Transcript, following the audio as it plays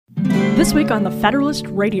This week on the Federalist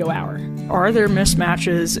Radio Hour, are there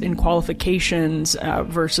mismatches in qualifications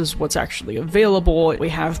versus what's actually available? We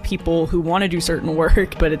have people who want to do certain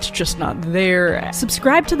work, but it's just not there.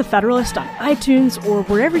 Subscribe to the Federalist on iTunes or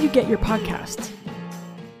wherever you get your podcasts.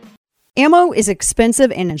 Ammo is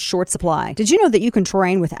expensive and in short supply. Did you know that you can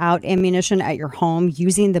train without ammunition at your home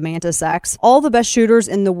using the Mantis X? All the best shooters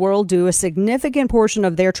in the world do a significant portion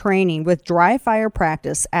of their training with dry fire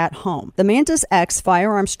practice at home. The Mantis X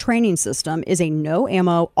firearms training system is a no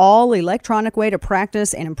ammo, all electronic way to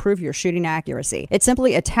practice and improve your shooting accuracy. It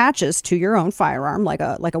simply attaches to your own firearm like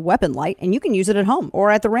a weapon light, and you can use it at home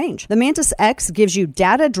or at the range. The Mantis X gives you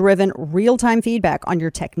data-driven, real-time feedback on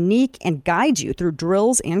your technique and guides you through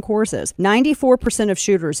drills and courses. 94% of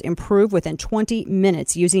shooters improve within 20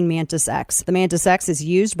 minutes using Mantis X. The Mantis X is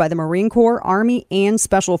used by the Marine Corps, Army, and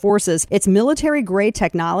Special Forces. It's military-grade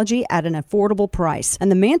technology at an affordable price. And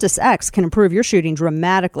the Mantis X can improve your shooting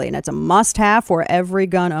dramatically, and it's a must-have for every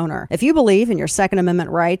gun owner. If you believe in your Second Amendment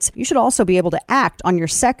rights, you should also be able to act on your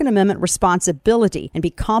Second Amendment responsibility and be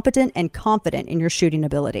competent and confident in your shooting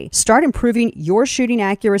ability. Start improving your shooting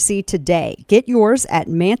accuracy today. Get yours at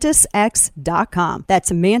MantisX.com.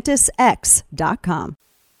 That's MantisX.com. But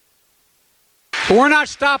we're not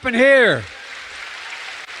stopping here.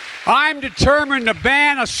 I'm determined to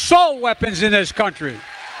ban assault weapons in this country.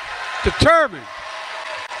 Determined.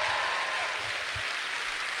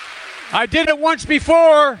 I did it once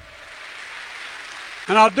before,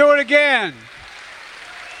 and I'll do it again.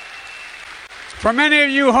 For many of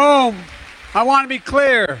you home, I want to be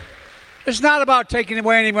clear. It's not about taking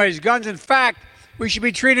away anybody's guns. In fact, we should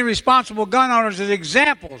be treating responsible gun owners as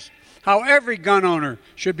examples how every gun owner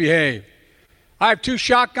should behave. I have 2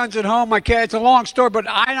 shotguns at home. It's a long story, but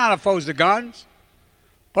I'm not opposed to guns.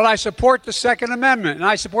 But I support the Second Amendment, and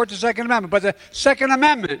I support the Second Amendment. But the Second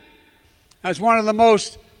Amendment, as one of the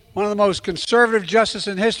most conservative justices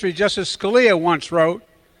in history, Justice Scalia once wrote,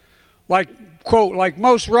 quote, like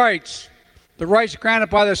most rights, the rights granted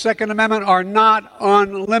by the Second Amendment are not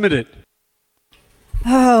unlimited.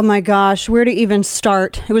 Oh my gosh, where to even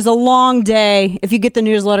start? It was a long day. If you get the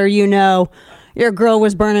newsletter, you know your girl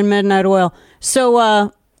was burning midnight oil.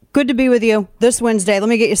 So good to be with you this Wednesday. Let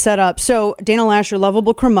me get you set up. So Dana Loesch, your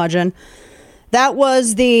lovable curmudgeon. That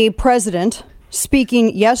was the president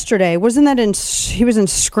speaking yesterday. Wasn't that he was in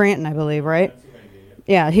Scranton, I believe, right?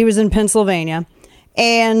 Yeah, he was in Pennsylvania.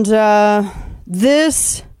 And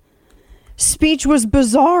this speech was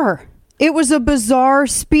bizarre. It was a bizarre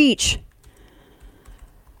speech.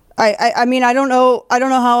 I mean, I don't know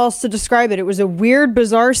how else to describe it. It was a weird,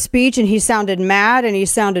 bizarre speech, and he sounded mad, and he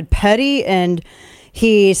sounded petty, and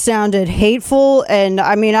he sounded hateful, and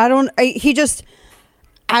I mean, I don't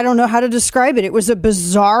know how to describe it. It was a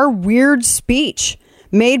bizarre, weird speech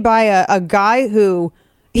made by a guy who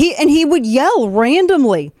he would yell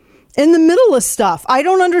randomly in the middle of stuff. I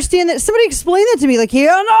don't understand that. Somebody explain that to me. Like, you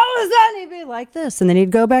don't know what is that? And he'd be like this, and then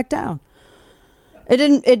he'd go back down.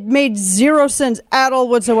 It made zero sense at all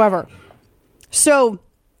whatsoever. So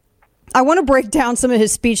I want to break down some of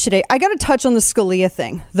his speech today. I got to touch on the Scalia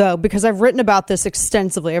thing, though, because I've written about this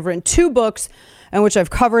extensively. I've written 2 books in which I've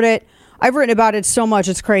covered it. I've written about it so much,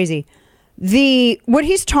 it's crazy. What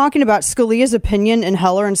he's talking about, Scalia's opinion in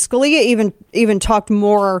Heller, and Scalia even talked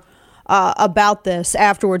more about this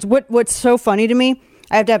afterwards. What's so funny to me,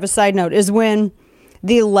 I have to have a side note, is when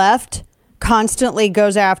the left constantly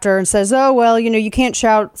goes after and says, oh, well, you can't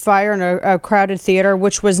shout fire in a crowded theater,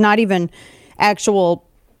 which was not even actual,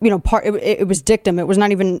 part. It was dictum. It was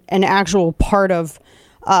not even an actual part of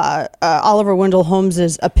Oliver Wendell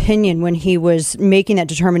Holmes's opinion when he was making that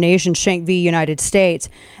determination, Schenck v. United States.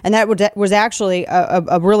 And that was actually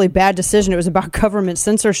a really bad decision. It was about government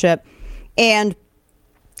censorship. And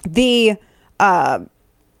the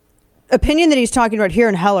opinion that he's talking about here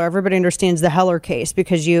in Heller, everybody understands the Heller case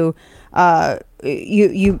because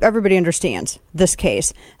everybody understands this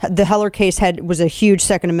case. The Heller case was a huge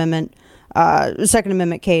Second Amendment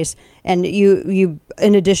case, and you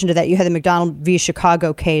in addition to that, you had the McDonald v.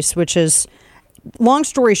 Chicago case, which is, long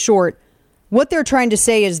story short, what they're trying to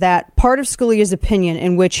say is that part of Scalia's opinion,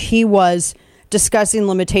 in which he was discussing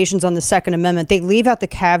limitations on the Second Amendment, they leave out the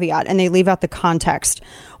caveat and they leave out the context.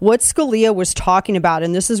 What Scalia was talking about,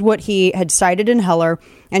 and this is what he had cited in Heller,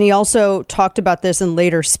 and he also talked about this in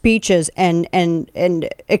later speeches and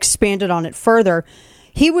expanded on it further.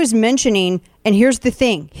 He was mentioning, and here's the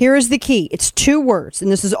thing, here is the key. It's 2 words, and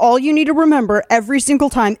this is all you need to remember every single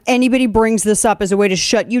time anybody brings this up as a way to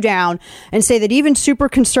shut you down and say that even super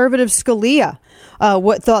conservative Scalia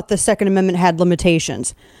thought the Second Amendment had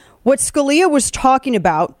limitations. What Scalia was talking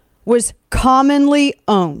about was commonly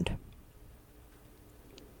owned.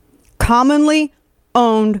 commonly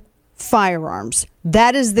owned firearms.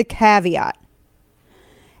 That is the caveat.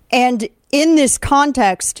 And in this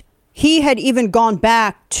context, he had even gone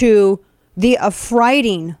back to the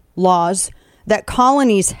affrighting laws that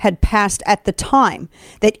colonies had passed at the time,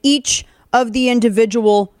 that each of the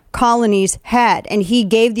individual colonies had. And he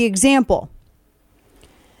gave the example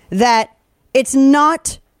that it's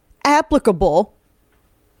not applicable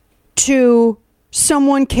to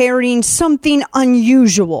someone carrying something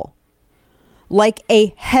unusual like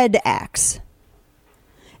a head axe.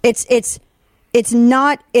 It's in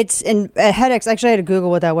a head axe. Actually, I had to Google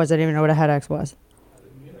what that was. I didn't even know what a head axe was.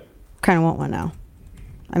 Kind of want one now.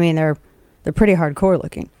 I mean, they're pretty hardcore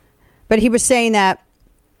looking. But he was saying that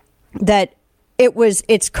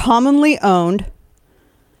it's commonly owned,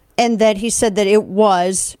 and that he said that it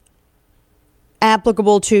was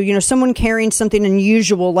applicable to, someone carrying something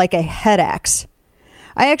unusual like a head axe.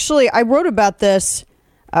 I wrote about this,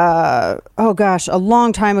 a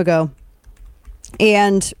long time ago.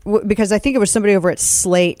 And because I think it was somebody over at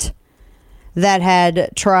Slate that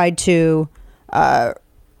had tried to,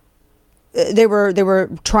 they were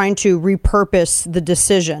trying to repurpose the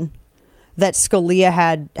decision that Scalia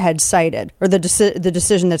had cited, or the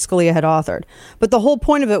decision that Scalia had authored. But the whole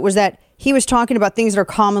point of it was that he was talking about things that are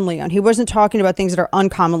commonly owned. He wasn't talking about things that are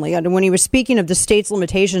uncommonly owned. And when he was speaking of the state's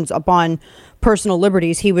limitations upon personal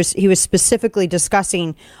liberties, he was specifically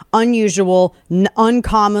discussing unusual,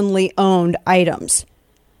 uncommonly owned items.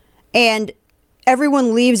 And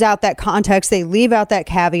everyone leaves out that context. They leave out that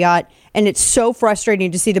caveat. And it's so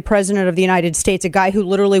frustrating to see the president of the United States, a guy who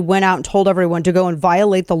literally went out and told everyone to go and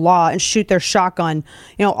violate the law and shoot their shotgun,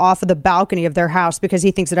 off of the balcony of their house because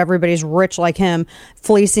he thinks that everybody's rich like him,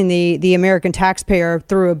 fleecing the American taxpayer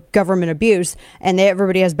through government abuse, and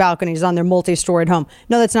everybody has balconies on their multi-storied home.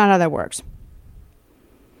 No, that's not how that works.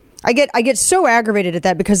 I get so aggravated at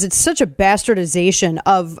that because it's such a bastardization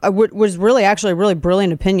of what was really actually a really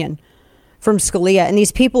brilliant opinion from Scalia, and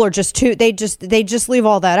these people are just they just leave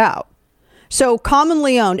all that out. So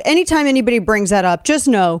commonly owned, anytime anybody brings that up, just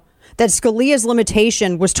know that Scalia's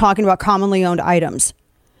limitation was talking about commonly owned items.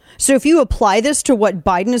 So if you apply this to what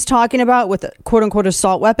Biden is talking about with quote unquote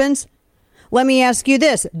assault weapons, let me ask you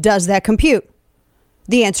this: does that compute?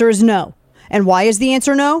 The answer is no. And why is the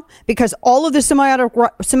answer no? Because all of the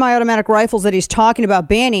semi-automatic rifles that he's talking about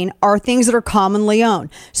banning are things that are commonly owned,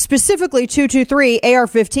 specifically 223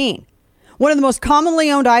 AR-15. One of the most commonly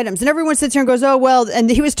owned items. And everyone sits here and goes, oh, well, and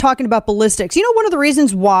he was talking about ballistics. One of the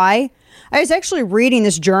reasons why I was actually reading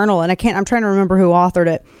this journal, and I'm trying to remember who authored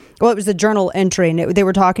it. Well, it was the journal entry, and they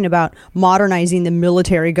were talking about modernizing the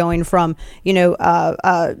military, going from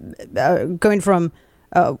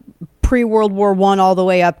pre-World War I all the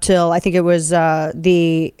way up till I think it was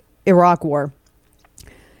the Iraq War.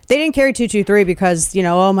 They didn't carry 223 because,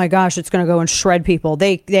 oh my gosh, it's going to go and shred people.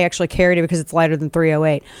 They actually carried it because it's lighter than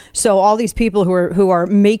 308. So all these people who are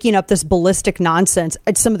making up this ballistic nonsense,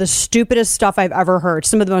 it's some of the stupidest stuff I've ever heard.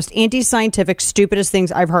 Some of the most anti-scientific, stupidest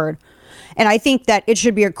things I've heard. And I think that it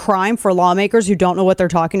should be a crime for lawmakers who don't know what they're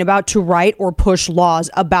talking about to write or push laws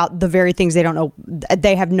about the very things they don't know,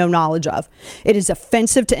 they have no knowledge of. It is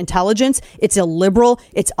offensive to intelligence. It's illiberal.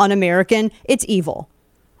 It's un-American. It's evil.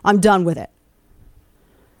 I'm done with it.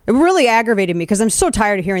 It really aggravated me because I'm so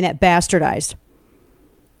tired of hearing that bastardized.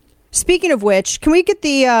 Speaking of which, can we get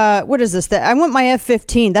the, what is this? I want my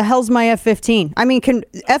F-15. The hell's my F-15? I mean,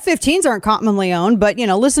 F-15s aren't commonly owned, but,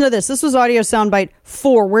 listen to this. This was audio soundbite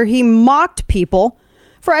 4 where he mocked people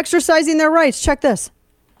for exercising their rights. Check this.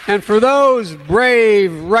 And for those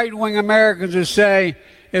brave right-wing Americans who say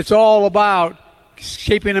it's all about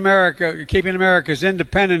keeping America's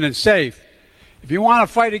independent and safe, if you want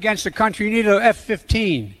to fight against the country, you need an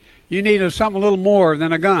F-15. You need something a little more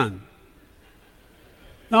than a gun.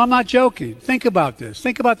 No, I'm not joking. Think about this.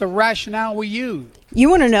 Think about the rationale we use. You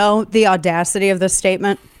want to know the audacity of this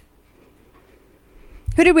statement?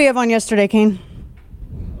 Who did we have on yesterday, Kane?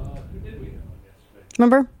 Who did we have on yesterday?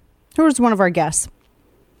 Remember? Who was one of our guests?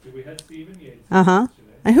 We had Stephen Yates. Uh-huh.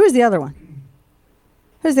 And who was the other one?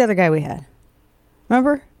 Who's the other guy we had?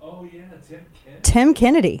 Remember? Oh, yeah, Tim Kennedy. Tim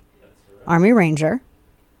Kennedy. Right. Army Ranger.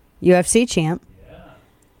 UFC champ. Yeah.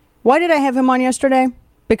 Why did I have him on yesterday?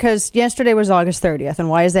 Because yesterday was August 30th. And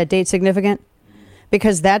why is that date significant?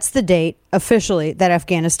 Because that's the date, officially, that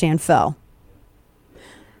Afghanistan fell.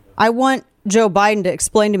 I want Joe Biden to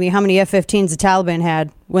explain to me how many F-15s the Taliban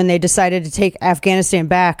had when they decided to take Afghanistan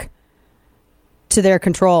back to their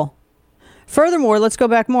control. Furthermore, let's go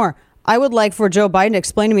back more. I would like for Joe Biden to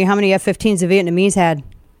explain to me how many F-15s the Vietnamese had.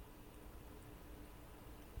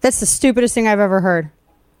 That's the stupidest thing I've ever heard.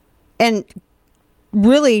 And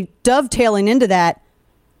really dovetailing into that,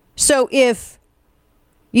 So if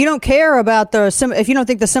you don't care about if you don't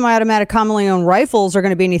think the semi-automatic commonly owned rifles are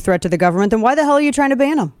going to be any threat to the government, then why the hell are you trying to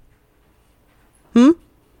ban them?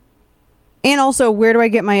 And also, where do I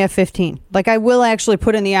get my F-15? Like, I will actually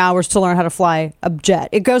put in the hours to learn how to fly a jet.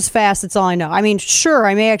 It goes fast. That's all I know. I mean, sure,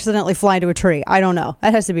 I may accidentally fly into a tree. I don't know.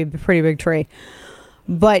 That has to be a pretty big tree.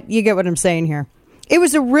 But you get what I'm saying here. It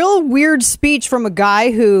was a real weird speech from a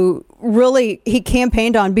guy who he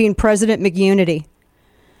campaigned on being President McUnity.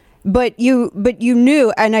 But you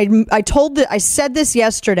knew, and I said this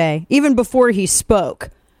yesterday, even before he spoke,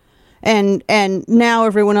 and now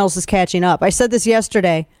everyone else is catching up. I said this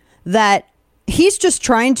yesterday that he's just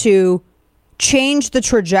trying to change the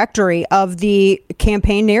trajectory of the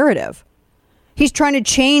campaign narrative. He's trying to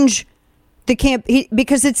change the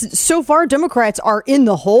because it's so far Democrats are in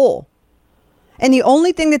the hole. And the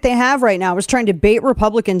only thing that they have right now is trying to bait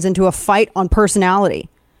Republicans into a fight on personality,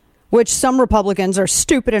 which some Republicans are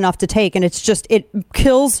stupid enough to take. And it's just, it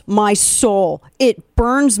kills my soul. It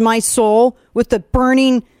burns my soul with the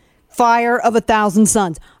burning fire of 1,000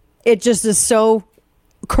 suns. It just is so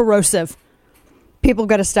corrosive. People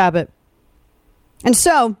got to stop it. And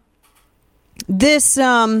so this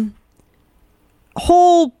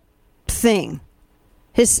whole thing,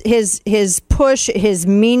 his push, his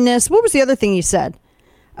meanness. What was the other thing he said?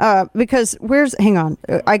 Because hang on.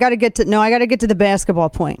 I got to get to the basketball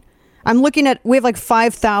point. I'm looking at, we have like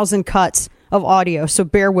 5,000 cuts of audio, so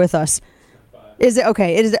bear with us. Is it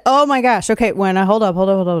okay? Oh my gosh. Okay. Hold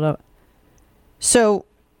up. So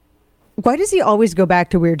why does he always go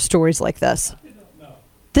back to weird stories like this?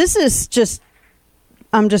 This is just,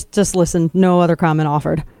 just listen. No other comment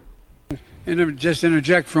offered. And just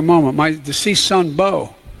interject for a moment. My deceased son,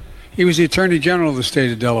 Bo, he was the Attorney General of the state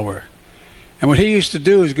of Delaware. And what he used to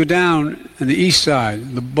do is go down on the east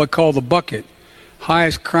side, what's called the Bucket,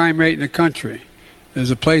 highest crime rate in the country. There's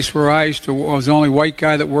a place where I was the only white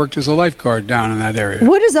guy that worked as a lifeguard down in that area.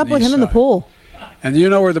 What is up with him in the pool? And you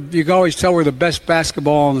know you can always tell where the best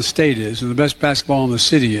basketball in the state is and the best basketball in the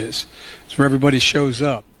city is. It's where everybody shows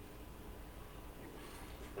up.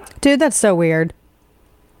 Dude, that's so weird.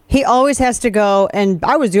 He always has to go, and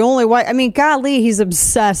I was the only white. I mean, golly, he's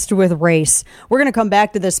obsessed with race. We're going to come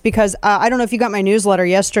back to this because I don't know if you got my newsletter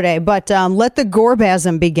yesterday, but let the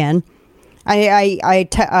Gorbasm begin. I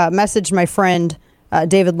messaged my friend,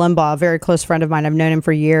 David Limbaugh, a very close friend of mine. I've known him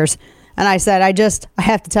for years. And I said, I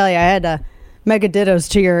have to tell you, I had to mega dittos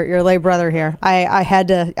to your lay brother here.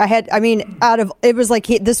 It was like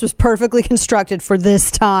this was perfectly constructed for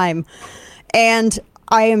this time. And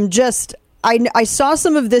I saw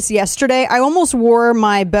some of this yesterday. I almost wore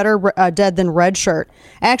my Better Dead Than Red shirt,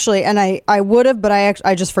 actually, and I would have, but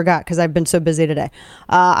I just forgot because I've been so busy today.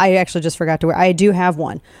 I actually just forgot to wear. I do have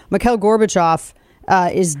one. Mikhail Gorbachev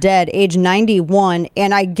is dead, age 91,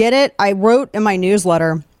 and I get it. I wrote in my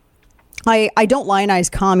newsletter, I don't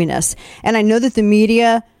lionize communists, and I know that the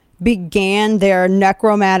media began their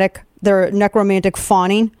necromantic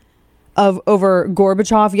fawning over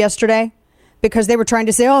Gorbachev yesterday. Because they were trying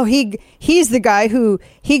to say, oh, he's the guy who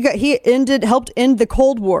helped end the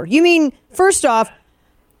Cold War. You mean, first off,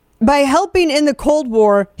 by helping in the Cold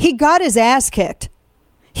War, he got his ass kicked.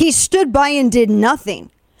 He stood by and did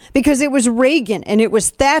nothing because it was Reagan and it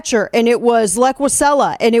was Thatcher and it was Lech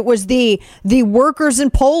Wałęsa and it was the workers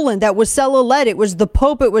in Poland that Wałęsa led. It was the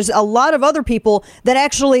Pope. It was a lot of other people that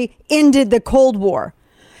actually ended the Cold War.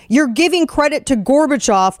 You're giving credit to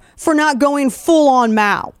Gorbachev for not going full on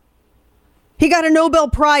Mao. He got a Nobel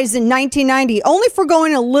Prize in 1990 only for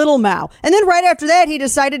going a little Mao. And then right after that, he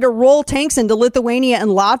decided to roll tanks into Lithuania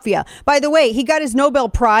and Latvia. By the way, he got his Nobel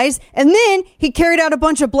Prize and then he carried out a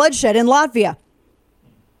bunch of bloodshed in Latvia.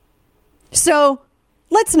 So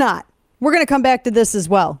let's not. We're going to come back to this as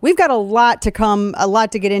well. We've got a lot to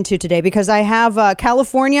get into today because I have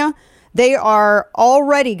California. They are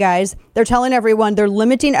already, guys, they're telling everyone, they're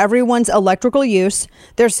limiting everyone's electrical use.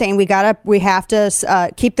 They're saying we have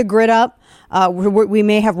to keep the grid up. We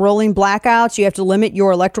may have rolling blackouts. You have to limit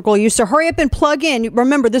your electrical use. So hurry up and plug in.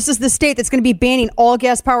 Remember, this is the state that's going to be banning all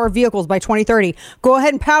gas-powered vehicles by 2030. Go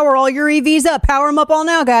ahead and power all your EVs up. Power them up all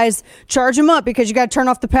now, guys. Charge them up because you got to turn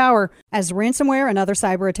off the power. As ransomware and other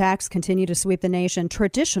cyber attacks continue to sweep the nation,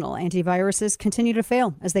 traditional antiviruses continue to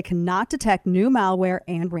fail as they cannot detect new malware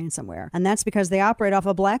and ransomware. And that's because they operate off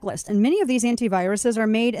a blacklist. And many of these antiviruses are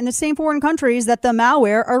made in the same foreign countries that the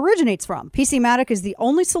malware originates from. PCmatic is the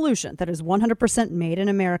only solution that is 100% 100% made in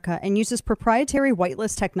America and uses proprietary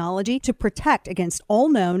whitelist technology to protect against all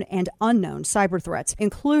known and unknown cyber threats,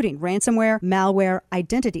 including ransomware, malware,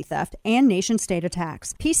 identity theft, and nation-state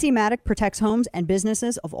attacks. PCmatic protects homes and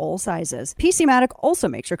businesses of all sizes. PCmatic also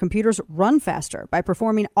makes your computers run faster by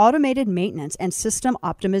performing automated maintenance and system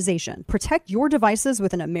optimization. Protect your devices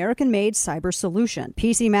with an American-made cyber solution.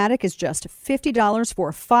 PCmatic is just $50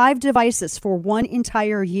 for 5 devices for 1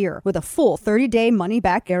 entire year with a full 30-day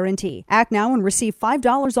money-back guarantee. Act now and receive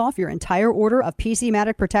 $5 off your entire order of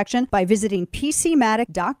PCmatic protection by visiting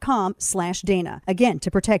PCmatic.com/Dana. Again, to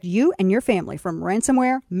protect you and your family from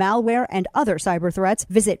ransomware, malware, and other cyber threats,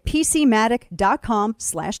 visit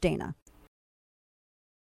PCmatic.com/Dana.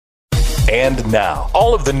 And now,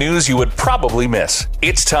 all of the news you would probably miss.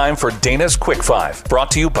 It's time for Dana's Quick Five,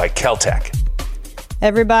 brought to you by Caltech.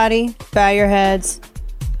 Everybody, bow your heads,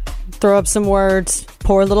 throw up some words,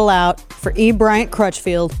 pour a little out for E. Bryant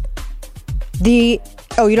Crutchfield.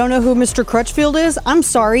 Oh, you don't know who Mr. Crutchfield is? I'm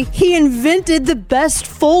sorry. He invented the best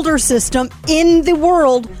folder system in the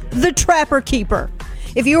world, the Trapper Keeper.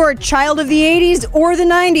 If you are a child of the 80s or the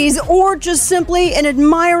 90s, or just simply an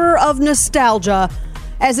admirer of nostalgia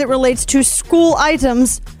as it relates to school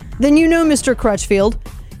items, then you know Mr. Crutchfield.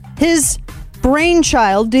 His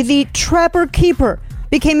brainchild, the Trapper Keeper,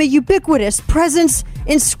 became a ubiquitous presence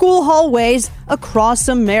in school hallways across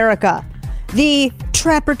America. The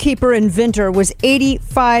Trapper Keeper inventor was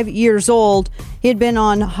 85 years old. He had been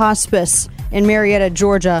on hospice in Marietta,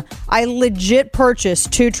 Georgia. I legit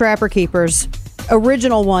purchased 2 Trapper Keepers,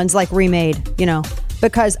 original ones, like remade,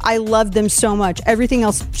 because I loved them so much. Everything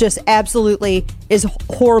else just absolutely is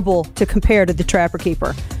horrible to compare to the Trapper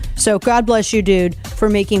Keeper. So God bless you, dude, for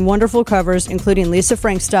making wonderful covers, including Lisa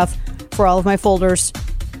Frank stuff for all of my folders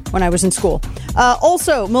when I was in school.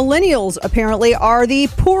 Also, millennials apparently are the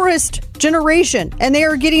poorest generation, and they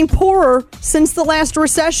are getting poorer since the last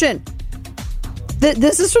recession.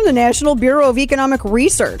 This is from the National Bureau of Economic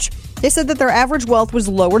Research. They said that their average wealth was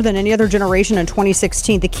lower than any other generation in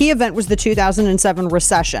 2016. The key event was the 2007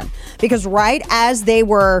 recession, because right as they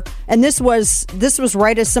were, and this was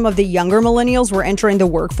right as some of the younger millennials were entering the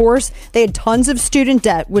workforce, they had tons of student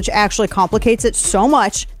debt, which actually complicates it so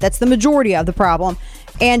much. That's the majority of the problem,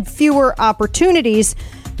 and fewer opportunities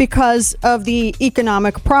because of the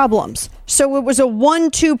economic problems. So it was a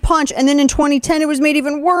 1-2 punch. And then in 2010, it was made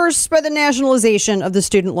even worse by the nationalization of the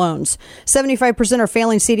student loans. 75% are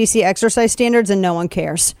failing CDC exercise standards, and no one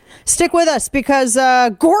cares. Stick with us because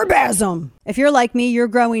Gorbasm. If you're like me, you're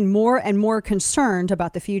growing more and more concerned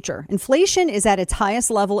about the future. Inflation is at its highest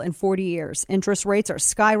level in 40 years. Interest rates are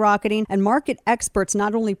skyrocketing, and market experts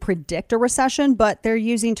not only predict a recession, but they're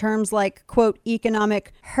using terms like, quote,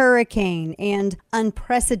 economic hurricane and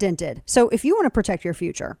unprecedented. So if you want to protect your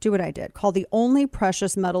future, do what I did. Call the only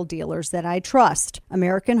precious metal dealers that I trust,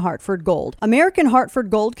 American Hartford Gold. American Hartford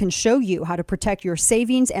Gold can show you how to protect your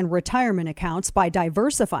savings and retirement accounts by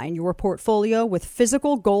diversifying your portfolio with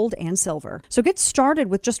physical gold and silver. So get started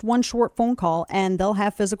with just one short phone call, and they'll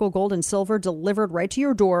have physical gold and silver delivered right to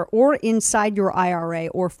your door or inside your IRA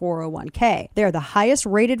or 401k. They're the highest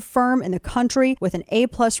rated firm in the country with an A+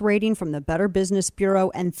 rating from the Better Business Bureau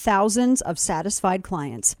and thousands of satisfied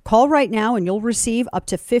clients. Call right now and you'll receive up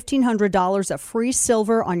to $1,500 of free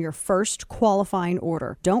silver on your first qualifying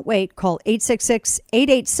order. Don't wait. Call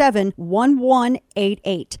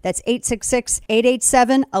 866-887-1188. That's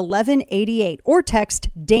 866-887-1188 or text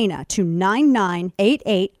Dana to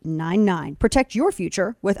 998899. Protect your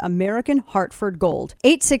future with American Hartford Gold.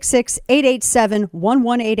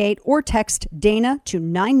 866-887-1188 or text Dana to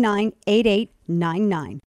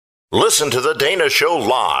 998899. Listen to The Dana Show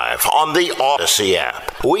live on the Odyssey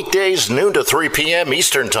app. Weekdays noon to 3 p.m.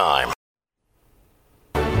 Eastern Time.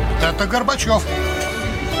 Это Горбачев.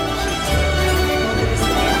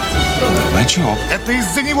 Горбачев. Это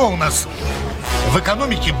из-за него у нас в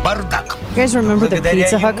экономике бардак. You guys remember the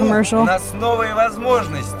Pizza Hut commercial that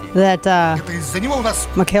Это из-за него у нас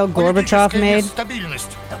Mikhail Gorbachev made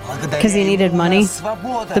нестабильность. because he needed money?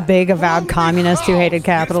 The big avowed communist who hated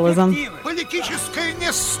capitalism. Политическая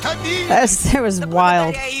нестабильность. It was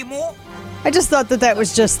wild. I just thought that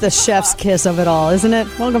was just the chef's kiss of it all, isn't it?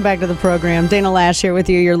 Welcome back to the program. Dana Lash here with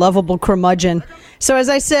you, your lovable curmudgeon. So as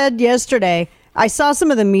I said yesterday, I saw some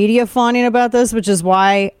of the media fawning about this, which is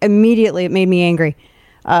why immediately it made me angry.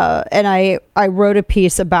 And I wrote a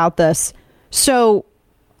piece about this. So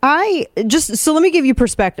let me give you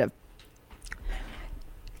perspective.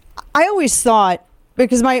 I always thought,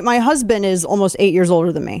 because my husband is almost 8 years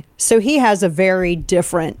older than me, so he has a very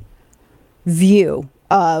different view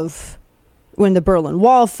of the Berlin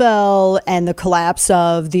Wall fell and the collapse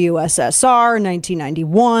of the USSR in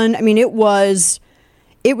 1991. I mean, it was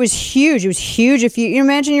huge. It was huge. If you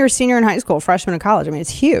imagine you're a senior in high school, freshman in college, I mean,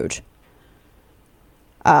 it's huge.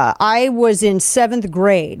 I was in 7th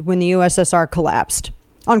grade when the USSR collapsed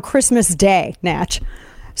on Christmas Day, Natch.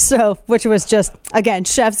 So, which was just, again,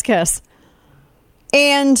 chef's kiss.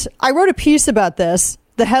 And I wrote a piece about this,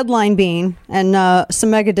 the headline being, and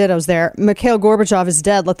some mega dittos there, Mikhail Gorbachev is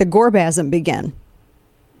dead, let the Gorbasm begin.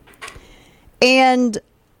 And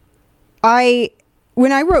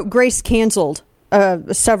when I wrote Grace Canceled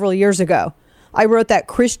several years ago, I wrote that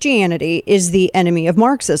Christianity is the enemy of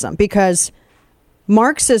Marxism, because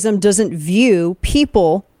Marxism doesn't view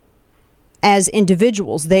people as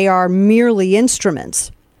individuals. They are merely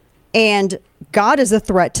instruments. And God is a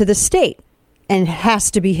threat to the state and has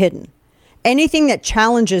to be hidden. Anything that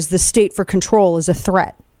challenges the state for control is a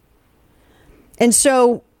threat. And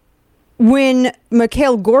so when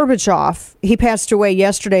Mikhail Gorbachev, he passed away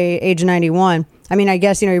yesterday, age 91. I mean, I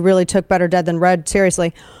guess, he really took better dead than red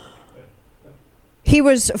seriously. He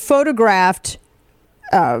was photographed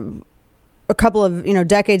a couple of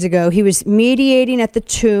decades ago. He was mediating at the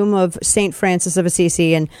tomb of St. Francis of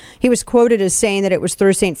Assisi, and he was quoted as saying that it was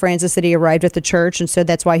through St. Francis that he arrived at the church, and so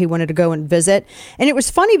that's why he wanted to go and visit. And it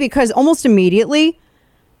was funny because almost immediately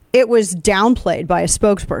it was downplayed by a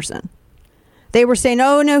spokesperson. They were saying,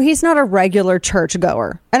 oh no, he's not a regular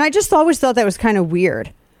churchgoer. And I just always thought that was kind of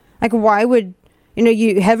weird. Like, why would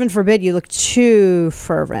heaven forbid you look too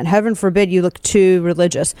fervent. Heaven forbid you look too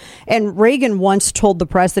religious. And Reagan once told the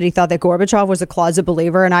press that he thought that Gorbachev was a closet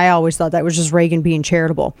believer, and I always thought that was just Reagan being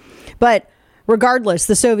charitable. But regardless,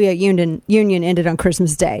 the Soviet Union ended on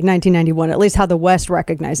Christmas Day, 1991, at least how the West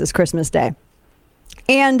recognizes Christmas Day.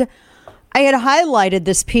 And I had highlighted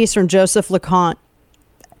this piece from Joseph LeConte,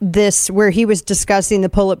 where he was discussing the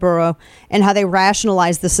Politburo and how they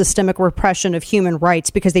rationalized the systemic repression of human rights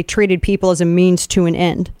because they treated people as a means to an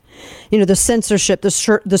end. The censorship, the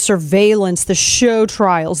surveillance, the show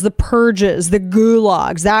trials, the purges, the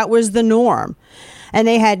gulags, that was the norm. And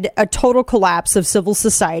they had a total collapse of civil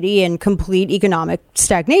society and complete economic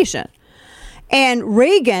stagnation. And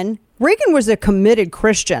Reagan was a committed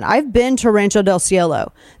Christian. I've been to Rancho del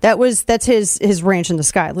Cielo. That's his ranch in the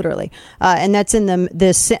sky, literally. And that's in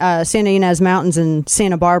the Santa Ynez Mountains in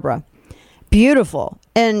Santa Barbara. Beautiful.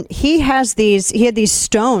 And he had these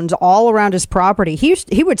stones all around his property.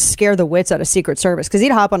 He would scare the wits out of Secret Service because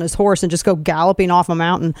he'd hop on his horse and just go galloping off a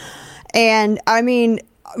mountain. And I mean,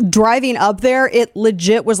 driving up there, it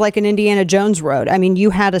legit was like an Indiana Jones road. I mean,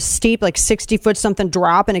 you had a steep, like 60-foot something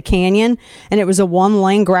drop in a canyon, and it was a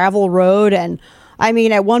 1-lane gravel road. And I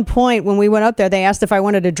mean, at one point when we went up there, they asked if I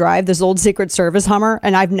wanted to drive this old Secret Service Hummer,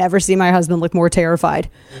 and I've never seen my husband look more terrified.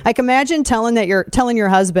 Like, imagine telling your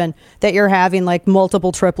husband that you're having like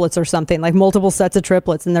multiple triplets or something, like multiple sets of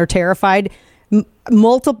triplets, and they're terrified.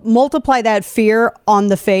 Multiply that fear on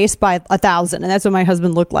the face by 1,000, and that's what my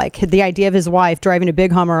husband looked like. The idea of his wife driving a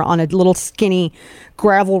big Hummer on a little skinny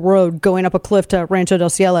gravel road going up a cliff to Rancho del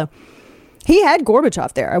Cielo. He had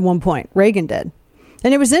Gorbachev there at one point. Reagan did.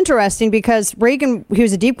 And it was interesting because Reagan, he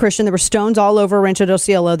was a deep Christian. There were stones all over Rancho del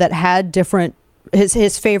Cielo that had different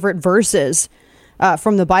his favorite verses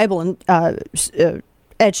from the Bible and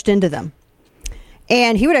etched into them.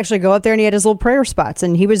 And he would actually go up there and he had his little prayer spots,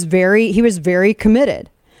 and he was very committed.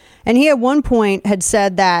 And he at one point had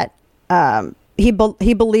said that he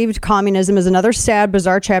believed communism is another sad,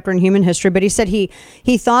 bizarre chapter in human history. But he said he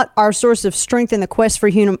thought our source of strength in the quest for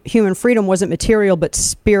human freedom wasn't material, but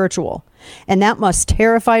spiritual. And that must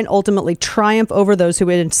terrify and ultimately triumph over those who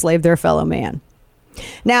would enslave their fellow man.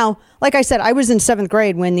 Now, like I said, I was in 7th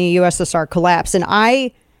grade when the USSR collapsed, and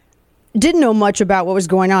I didn't know much about what was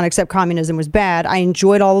going on except communism was bad. I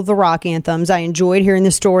enjoyed all of the rock anthems. I enjoyed hearing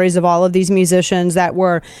the stories of all of these musicians that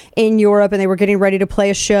were in Europe and they were getting ready to play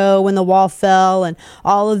a show when the wall fell, and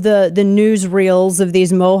all of the newsreels of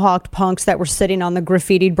these mohawked punks that were sitting on the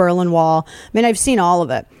graffitied Berlin Wall. I mean, I've seen all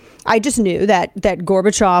of it. I just knew that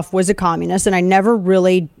Gorbachev was a communist, and I never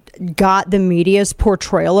really got the media's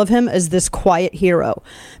portrayal of him as this quiet hero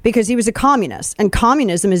because he was a communist, and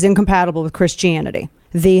communism is incompatible with Christianity.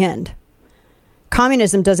 The end.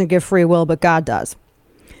 Communism doesn't give free will, but God does.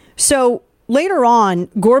 So later on,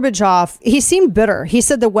 Gorbachev, he seemed bitter. He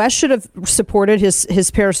said the West should have supported his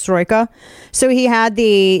perestroika. So he had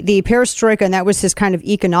the perestroika, and that was his kind of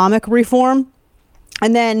economic reform.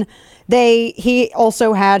 And then he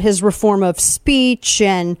also had his reform of speech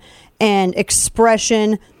and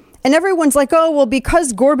expression. And everyone's like, oh, well,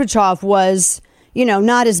 because Gorbachev was,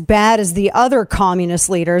 not as bad as the other communist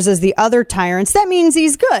leaders, as the other tyrants, that means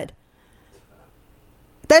he's good.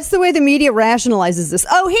 That's the way the media rationalizes this.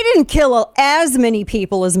 Oh, he didn't kill as many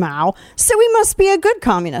people as Mao, so he must be a good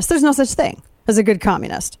communist. There's no such thing as a good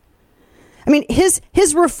communist. I mean, his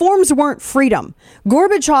reforms weren't freedom.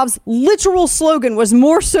 Gorbachev's literal slogan was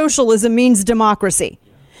more socialism means democracy.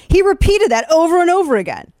 He repeated that over and over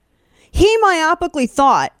again. He myopically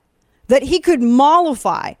thought that he could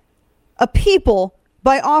mollify a people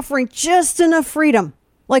by offering just enough freedom,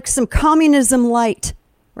 like some communism light,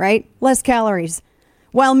 right? Less calories,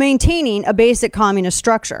 while maintaining a basic communist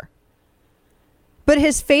structure. But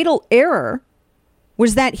his fatal error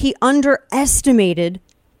was that he underestimated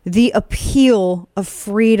the appeal of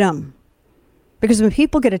freedom. Because when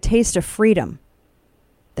people get a taste of freedom,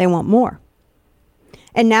 they want more.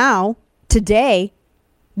 And now, today,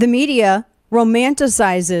 the media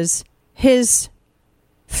romanticizes his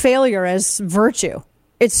failure as virtue.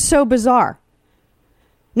 It's so bizarre.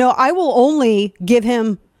 No, I will only give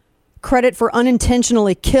him credit for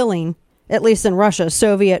unintentionally killing, at least in Russia,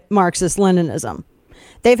 Soviet Marxist-Leninism.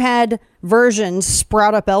 They've had versions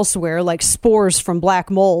sprout up elsewhere, like spores from black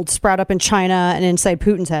mold sprout up in China and inside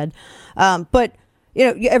Putin's head. But, you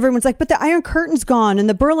know, everyone's like, but the Iron Curtain's gone and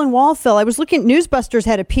the Berlin Wall fell. I was looking, Newsbusters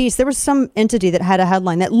had a piece. There was some entity that had a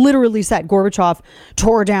headline that literally said Gorbachev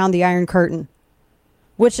tore down the Iron Curtain,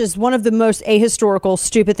 which is one of the most ahistorical,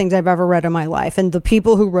 stupid things I've ever read in my life. And the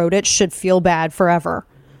people who wrote it should feel bad forever.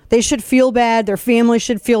 They should feel bad. Their family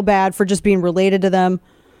should feel bad for just being related to them.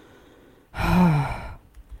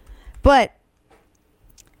 But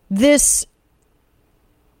this,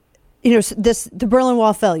 you know, the Berlin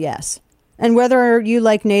Wall fell, yes. And whether you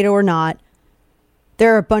like NATO or not,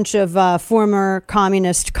 there are a bunch of former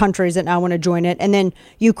communist countries that now want to join it. And then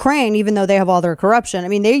Ukraine, even though they have all their corruption, I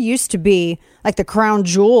mean, they used to be like the crown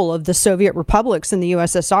jewel of the Soviet republics in the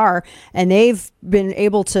USSR. And they've been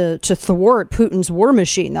able to thwart Putin's war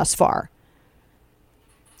machine thus far.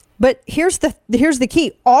 But here's the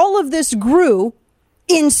key. All of this grew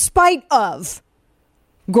in spite of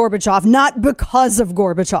Gorbachev, not because of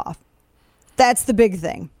Gorbachev. That's the big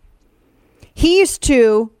thing. He used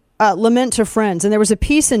to lament to friends, and there was a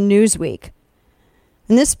piece in Newsweek,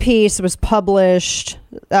 and this piece was published.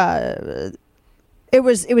 It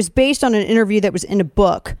was based on an interview that was in a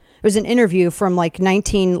book. It was an interview from like in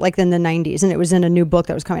the 90s, and it was in a new book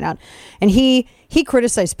that was coming out. And he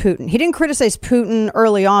criticized Putin. He didn't criticize Putin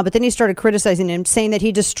early on, but then he started criticizing him, saying that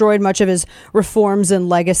he destroyed much of his reforms and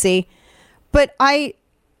legacy. But I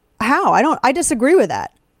disagree with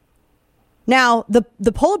that. Now, the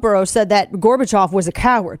Politburo said that Gorbachev was a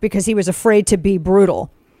coward because he was afraid to be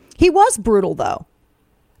brutal. He was brutal, though.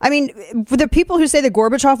 I mean, for the people who say that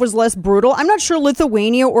Gorbachev was less brutal, I'm not sure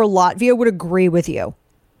Lithuania or Latvia would agree with you.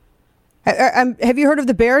 Have you heard of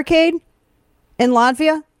the barricade in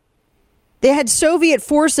Latvia? They had Soviet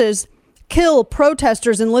forces kill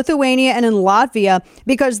protesters in Lithuania and in Latvia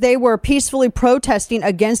because they were peacefully protesting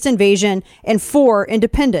against invasion and for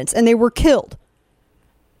independence, and they were killed.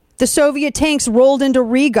 The Soviet tanks rolled into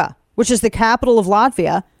Riga, which is the capital of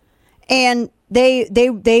Latvia, and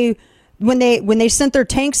when they sent their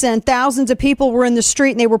tanks in, thousands of people were in the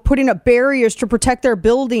street and they were putting up barriers to protect their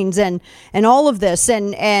buildings and all of this,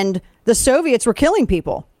 and the Soviets were killing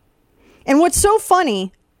people. And what's so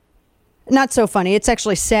funny, not so funny, it's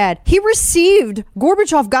actually sad.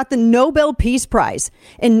 Gorbachev got the Nobel Peace Prize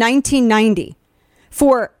in 1990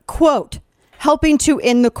 for, quote, helping to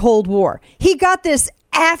end the Cold War. He got this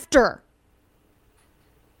after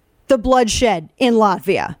the bloodshed in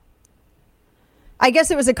Latvia. I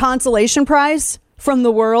guess it was a consolation prize from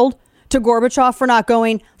the world to Gorbachev for not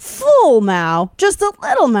going full Mao, just a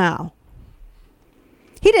little Mao.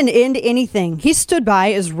 He didn't end anything. He stood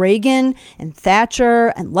by as Reagan and Thatcher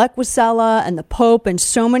and Lech Walesa and the Pope and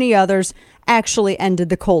so many others actually ended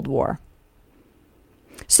the Cold War.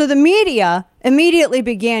 So the media immediately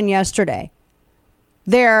began yesterday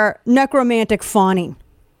their necromantic fawning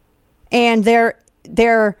and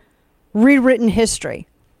their rewritten history.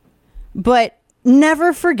 But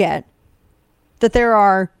never forget that there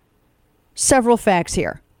are several facts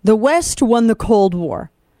here. The West won the Cold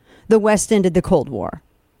War. The West ended the Cold War,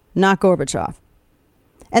 not Gorbachev.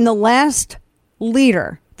 And the last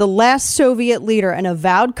leader, the last Soviet leader, an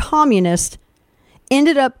avowed communist,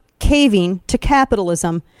 ended up caving to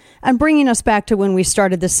capitalism and bringing us back to when we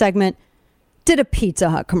started this segment, did a Pizza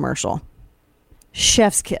Hut commercial.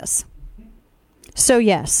 Chef's kiss. So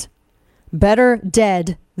yes, better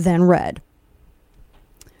dead than red.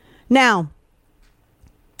 Now,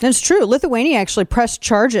 it's true. Lithuania actually pressed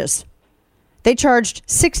charges. They charged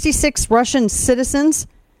 66 Russian citizens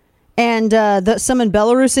and some in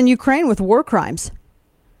Belarus and Ukraine with war crimes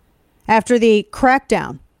after the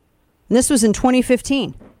crackdown And this was in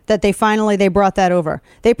 2015 that they brought that over.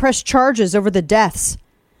 They pressed charges over the deaths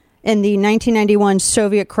in the 1991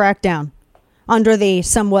 Soviet crackdown under the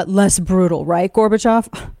somewhat less brutal, right,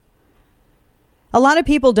 Gorbachev? A lot of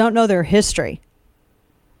people don't know their history.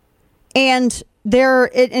 And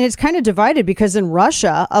it's kind of divided because in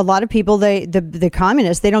Russia, a lot of people, the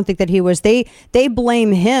communists, they don't think that he was, they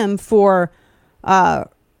blame him for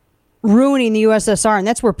ruining the USSR, and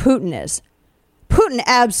that's where Putin is. Putin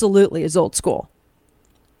absolutely is old school.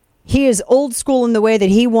 He is old school in the way that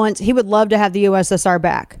he would love to have the USSR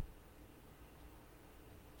back.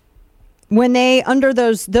 When under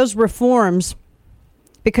those reforms,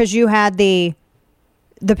 because you had the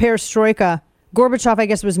perestroika, Gorbachev, I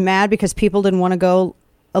guess, was mad because people didn't want to go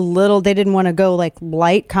they didn't want to go like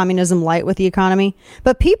light, communism light with the economy.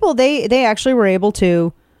 But people, they actually were able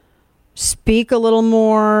to speak a little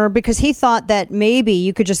more because he thought that maybe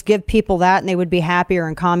you could just give people that and they would be happier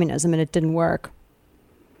in communism, and it didn't work.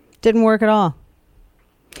 Didn't work at all.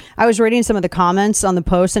 I was reading some of the comments on the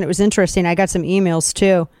post, and it was interesting. I got some emails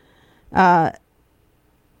too.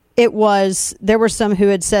 There were some who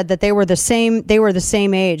had said that they were the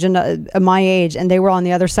same age and my age, and they were on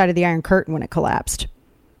the other side of the Iron Curtain when it collapsed.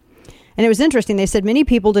 And it was interesting. They said many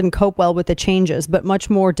people didn't cope well with the changes, but much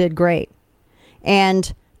more did great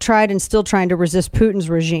and tried and still trying to resist Putin's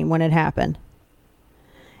regime when it happened.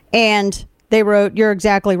 And they wrote, "You're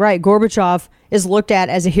exactly right. Gorbachev is looked at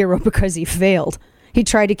as a hero because he failed. He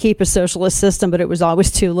tried to keep a socialist system, but it was always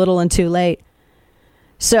too little and too late."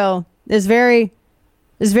 So it's very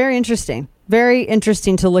interesting. Very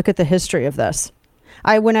interesting to look at the history of this.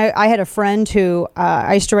 I had a friend who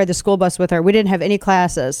I used to ride the school bus with her. We didn't have any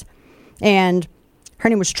classes, and her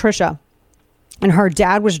name was Trisha, and her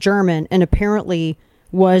dad was German and apparently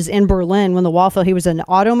was in Berlin when the wall fell. He was an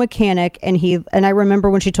auto mechanic, and I remember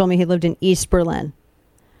when she told me he lived in East Berlin.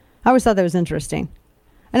 I always thought that was interesting.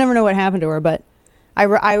 I never know what happened to her, but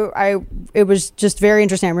it was just very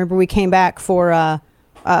interesting. I remember we came back for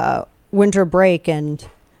winter break, and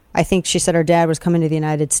I think she said her dad was coming to the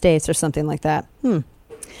United States or something like that.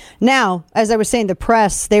 Now, as I was saying, the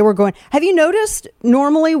press, they were going, have you noticed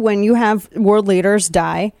normally when you have world leaders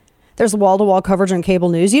die, there's wall-to-wall coverage on cable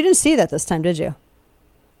news? You didn't see that this time, did you?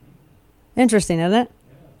 Interesting, isn't it?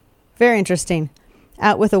 Very interesting.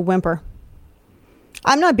 Out with a whimper.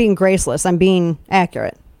 I'm not being graceless. I'm being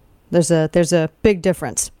accurate. There's a big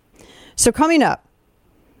difference. So coming up,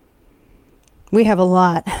 we have a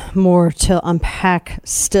lot more to unpack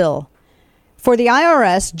still. For the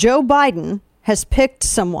IRS, Joe Biden has picked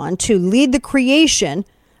someone to lead the creation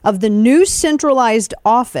of the new centralized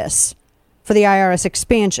office for the IRS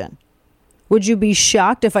expansion. Would you be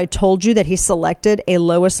shocked if I told you that he selected a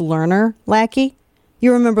Lois Lerner lackey?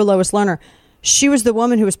 You remember Lois Lerner. She was the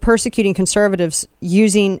woman who was persecuting conservatives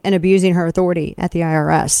using and abusing her authority at the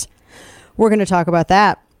IRS. We're going to talk about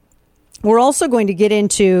that. We're also going to get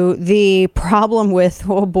into the problem with,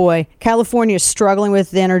 California is struggling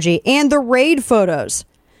with energy and the raid photos.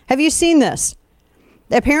 Have you seen this?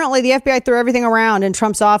 Apparently, the FBI threw everything around in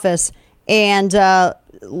Trump's office and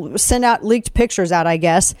sent out leaked pictures out, I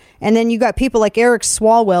guess. And then you got people like Eric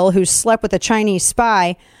Swalwell, who slept with a Chinese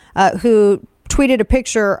spy, who tweeted a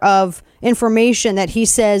picture of information that he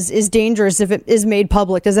says is dangerous if it is made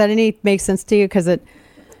public. Does that make sense to you? Because it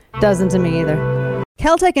doesn't to me either.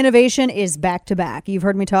 Keltec Innovation is back to back. You've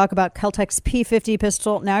heard me talk about Keltec's P50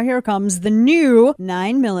 pistol. Now here comes the new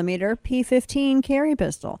 9mm P15 carry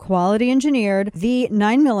pistol. Quality engineered, the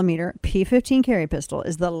 9mm P15 carry pistol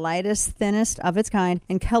is the lightest, thinnest of its kind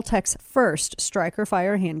and Keltec's first striker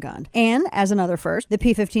fire handgun. And as another first, the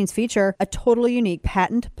P15s feature a totally unique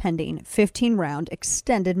patent-pending 15-round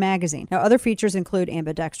extended magazine. Now other features include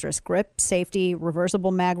ambidextrous grip, safety, reversible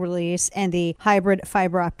mag release, and the hybrid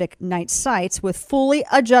fiber optic night sights with fully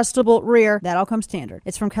adjustable rear. That all comes standard.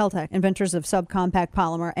 It's from Keltec, inventors of subcompact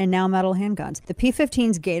polymer and now metal handguns. The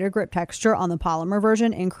P15's Gator grip texture on the polymer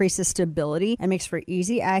version increases stability and makes for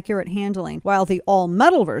easy, accurate handling, while the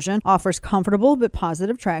all-metal version offers comfortable but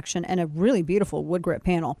positive traction and a really beautiful wood grip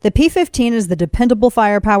panel. The P15 is the dependable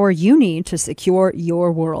firepower you need to secure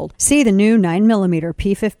your world. See the new 9mm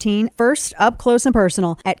P15 first up close and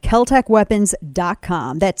personal at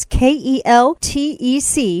KeltecWeapons.com. That's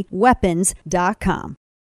KELTEC weapons.com.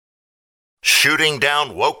 Shooting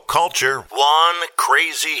down woke culture, one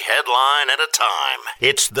crazy headline at a time.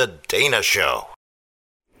 It's The Dana Show.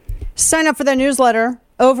 Sign up for their newsletter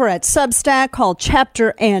over at Substack called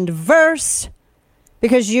Chapter and Verse,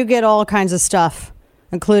 because you get all kinds of stuff,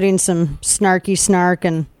 including some snarky snark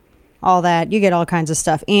and all that. You get all kinds of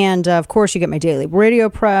stuff. And, of course, you get my daily radio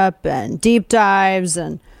prep and deep dives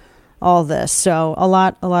and all this. So a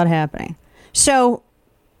lot happening. So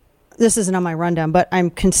this isn't on my rundown, but I'm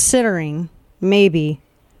considering maybe,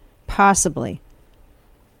 possibly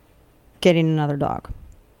getting another dog.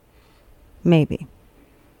 Maybe.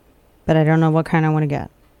 But I don't know what kind I want to get.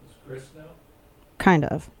 Is Chris now? Kind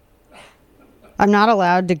of. I'm not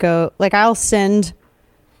allowed to go. Like, I'll send.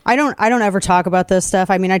 I don't ever talk about this stuff.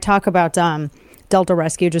 I mean, I talk about Delta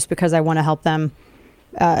Rescue just because I want to help them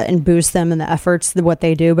and boost them in the efforts, what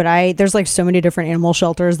they do. But there's like so many different animal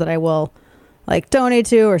shelters that I will like donate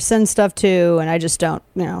to or send stuff to, and I just don't.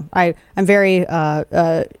 You know, I'm very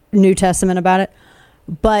New Testament about it.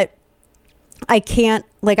 But I can't.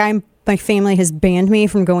 Like, my family has banned me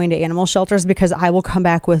from going to animal shelters because I will come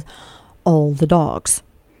back with all the dogs.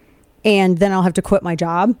 And then I'll have to quit my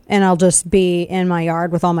job and I'll just be in my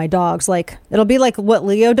yard with all my dogs. Like, it'll be like what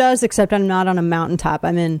Leo does, except I'm not on a mountaintop.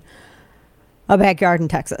 I'm in a backyard in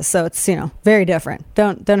Texas. So it's, very different.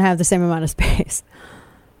 Don't have the same amount of space.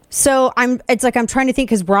 So it's like I'm trying to think,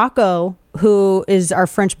 because Rocco, who is our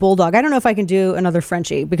French bulldog, I don't know if I can do another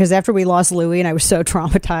Frenchie, because after we lost Louis and I was so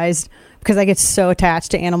traumatized because I get so attached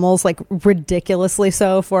to animals, like ridiculously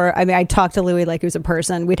so. I talked to Louis like he was a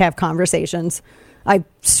person. We'd have conversations. I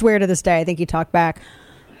swear to this day, I think he talked back.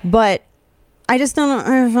 But I just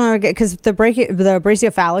don't know, because the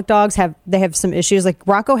braciocephalic dogs have some issues. Like,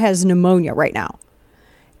 Rocco has pneumonia right now.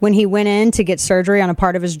 When he went in to get surgery on a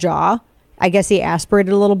part of his jaw, I guess he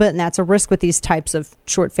aspirated a little bit, and that's a risk with these types of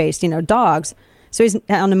short-faced, dogs. So he's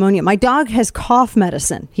on pneumonia. My dog has cough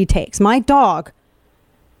medicine he takes. My dog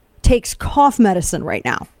takes cough medicine right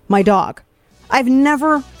now. My dog. I've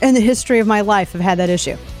never in the history of my life have had that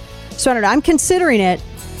issue. So I don't know. I'm considering it.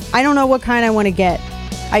 I don't know what kind I want to get.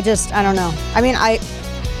 I don't know. I mean, I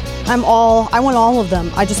want all of them.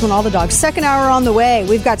 I just want all the dogs. Second hour on the way.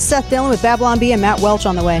 We've got Seth Dillon with Babylon B and Matt Welch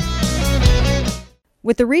on the way.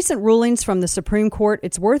 With the recent rulings from the Supreme Court,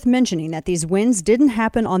 it's worth mentioning that these wins didn't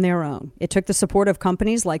happen on their own. It took the support of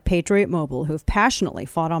companies like Patriot Mobile, who have passionately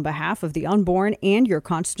fought on behalf of the unborn and your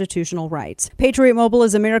constitutional rights. Patriot Mobile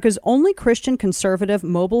is America's only Christian conservative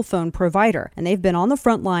mobile phone provider, and they've been on the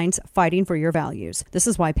front lines fighting for your values. This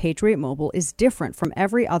is why Patriot Mobile is different from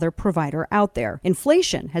every other provider out there.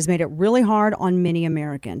 Inflation has made it really hard on many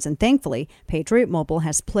Americans, and thankfully, Patriot Mobile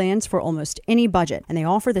has plans for almost any budget, and they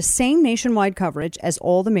offer the same nationwide coverage as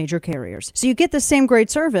all the major carriers. So you get the same great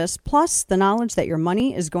service, plus the knowledge that your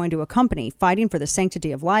money is going to a company fighting for the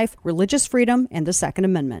sanctity of life, religious freedom, and the Second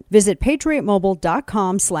Amendment. Visit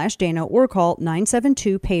patriotmobile.com/Dana or call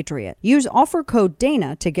 972-PATRIOT. Use offer code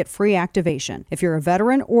DANA to get free activation. If you're a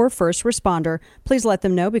veteran or first responder, please let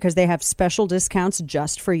them know, because they have special discounts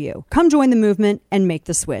just for you. Come join the movement and make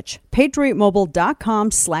the switch.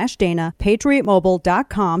 patriotmobile.com/Dana,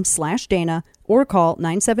 patriotmobile.com/Dana, or call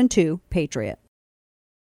 972-PATRIOT.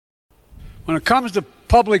 When it comes to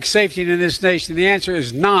public safety in this nation, the answer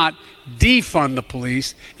is not defund the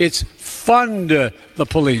police. It's fund the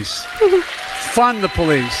police. Fund the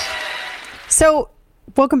police. So,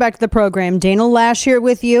 welcome back to the program. Dana Lash here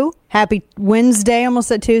with you. Happy Wednesday. Almost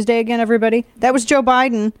said Tuesday again, everybody. That was Joe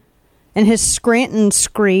Biden and his Scranton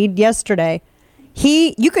screed yesterday.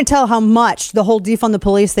 You can tell how much the whole defund the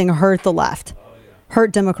police thing hurt the left.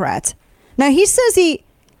 Hurt Democrats. Now, he says he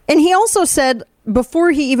also said, before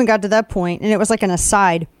he even got to that point, and it was like an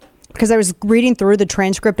aside, because I was reading through the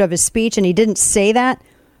transcript of his speech, and he didn't say that,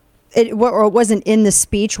 it wasn't in the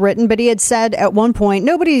speech written, but he had said at one point,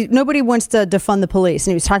 nobody wants to defund the police,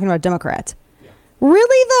 and he was talking about Democrats. Yeah.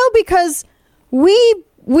 Really, though? Because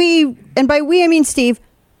we, and by we I mean Steve,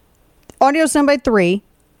 audio soundbite 3,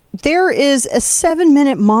 there is a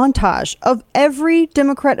 7-minute montage of every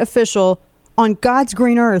Democrat official on God's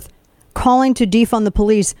green earth calling to defund the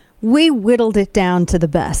police. We whittled it down to the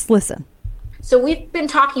best. Listen. So we've been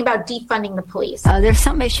talking about defunding the police. There's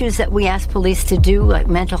some issues that we ask police to do, like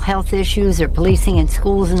mental health issues or policing in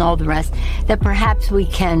schools and all the rest, that perhaps we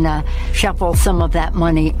can shuffle some of that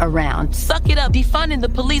money around. Suck it up. Defunding the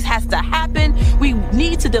police has to happen. We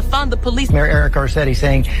need to defund the police. Mayor Eric Garcetti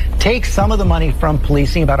saying, take some of the money from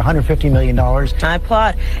policing, about $150 million. I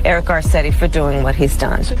applaud Eric Garcetti for doing what he's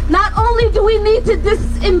done. Not only do we need to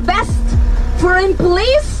disinvest in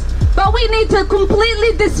police, but we need to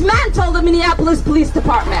completely dismantle the Minneapolis Police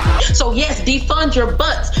Department. So yes, defund your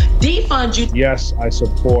butts. Defund you. Yes, I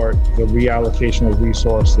support the reallocation of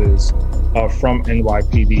resources from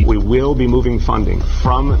NYPD. We will be moving funding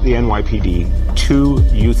from the NYPD to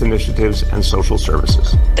youth initiatives and social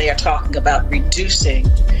services. They are talking about reducing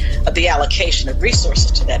the allocation of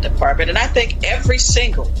resources to that department. And I think every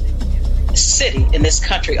single city in this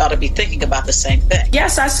country ought to be thinking about the same thing.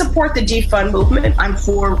 Yes, I support the defund movement. I'm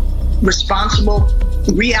for responsible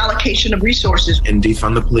reallocation of resources. And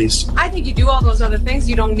defund the police. I think you do all those other things,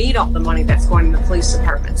 you don't need all the money that's going to the police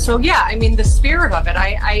department. So yeah, I mean, the spirit of it,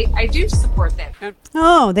 I do support that.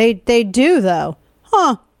 Oh, they do though.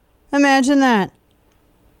 Huh. Imagine that.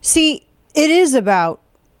 See, it is about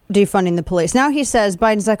defunding the police. Now he says,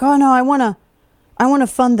 Biden's like, oh no, I want to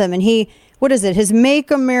fund them. And what is it? His Make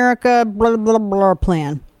America blah, blah, blah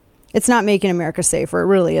plan. It's not making America safer. It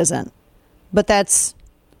really isn't. But that's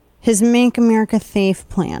his Make America Safe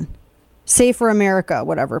plan. Safer America,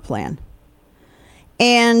 whatever plan.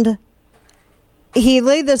 And he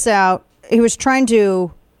laid this out. He was trying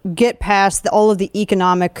to get past all of the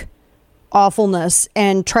economic awfulness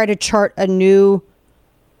and try to chart a new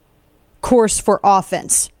course for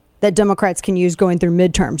offense that Democrats can use going through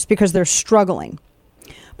midterms because they're struggling.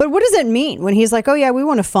 But what does it mean when he's like, oh yeah, we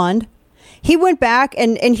want to fund? He went back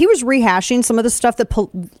and he was rehashing some of the stuff that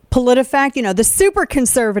PolitiFact, the super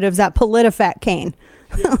conservatives at PolitiFact Kane.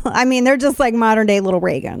 I mean, they're just like modern day little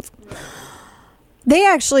Reagans. They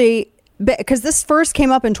actually, because this first came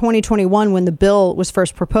up in 2021 when the bill was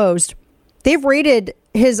first proposed, they've rated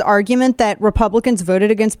his argument that Republicans voted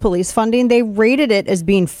against police funding. They rated it as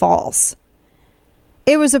being false.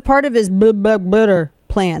 It was a part of his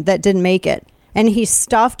plan that didn't make it. And he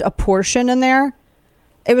stuffed a portion in there.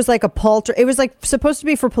 It was like it was like supposed to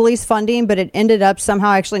be for police funding, but it ended up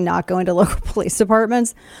somehow actually not going to local police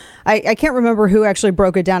departments. I can't remember who actually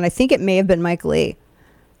broke it down. I think it may have been Mike Lee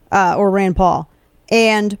or Rand Paul.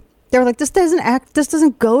 And they were like, this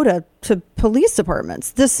doesn't go to police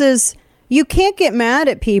departments. You can't get mad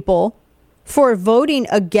at people for voting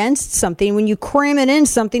against something when you cram it in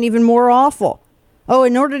something even more awful. Oh,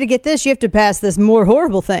 in order to get this, you have to pass this more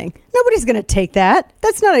horrible thing. Nobody's going to take that.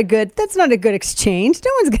 That's not a good exchange.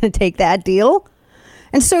 No one's going to take that deal.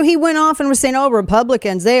 And so he went off and was saying, oh,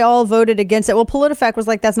 Republicans, they all voted against it. Well, PolitiFact was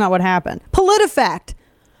like, that's not what happened. PolitiFact.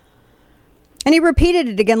 And he repeated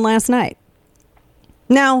it again last night.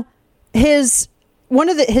 Now, his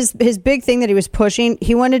big thing that he was pushing,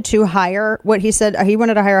 he wanted to hire what he said. He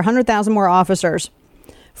wanted to hire 100,000 more officers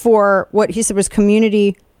for what he said was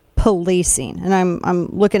community policing. And I'm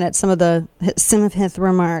looking at some of his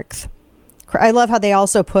remarks. I love how they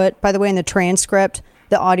also put, by the way, in the transcript,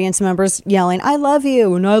 the audience members yelling, I love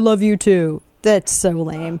you and I love you too. That's so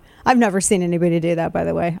lame. I've never seen anybody do that, by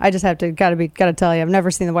the way. I just gotta tell you, I've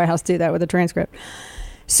never seen the White House do that with a transcript.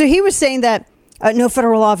 So he was saying that no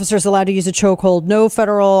federal officer is allowed to use a chokehold. No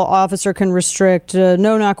federal officer can restrict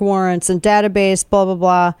no-knock warrants and database, blah, blah,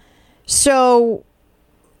 blah. So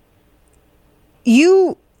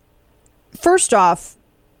first off,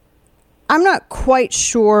 I'm not quite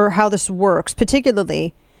sure how this works,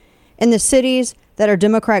 particularly in the cities that are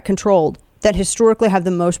Democrat controlled, that historically have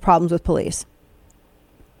the most problems with police.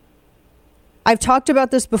 I've talked about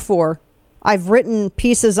this before. I've written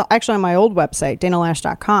pieces actually on my old website,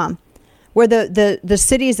 danalash.com, where the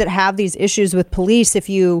cities that have these issues with police, if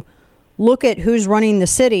you look at who's running the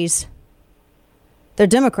cities, they're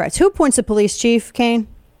Democrats. Who appoints the police chief, Kane?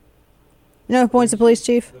 You know who appoints the police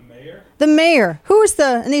chief? The mayor. The mayor. Who is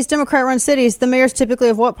in these Democrat-run cities, the mayor's typically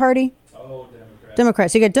of what party? Oh,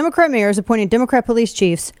 Democrats. So you got Democrat mayors appointing Democrat police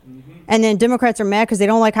chiefs. Mm-hmm. And then Democrats are mad because they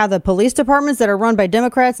don't like how the police departments that are run by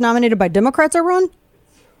Democrats, nominated by Democrats, are run?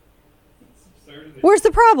 Where's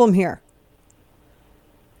the problem here?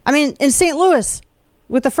 I mean, in St. Louis,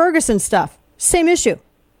 with the Ferguson stuff, same issue.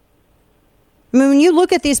 I mean, when you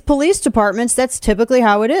look at these police departments, that's typically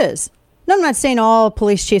how it is. No, I'm not saying all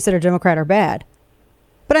police chiefs that are Democrat are bad.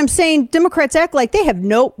 But I'm saying Democrats act like they have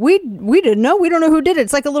we didn't know. We don't know who did it.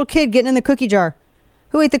 It's like a little kid getting in the cookie jar.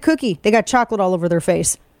 Who ate the cookie? They got chocolate all over their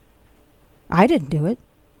face. I didn't do it.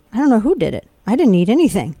 I don't know who did it. I didn't eat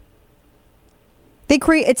anything.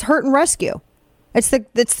 It's hurt and rescue. It's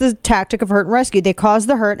the tactic of hurt and rescue. They cause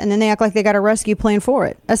the hurt and then they act like they got a rescue plan for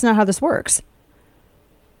it. That's not how this works.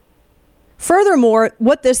 Furthermore,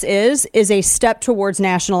 what this is a step towards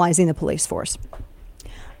nationalizing the police force.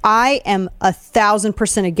 I am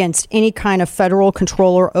 1,000% against any kind of federal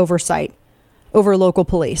control or oversight over local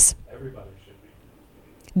police. Everybody should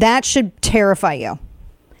be. That should terrify you.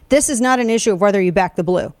 This is not an issue of whether you back the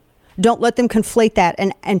blue. Don't let them conflate that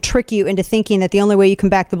and trick you into thinking that the only way you can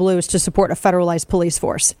back the blue is to support a federalized police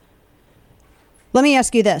force. Let me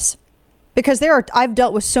ask you this, because I've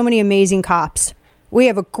dealt with so many amazing cops. We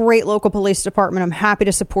have a great local police department. I'm happy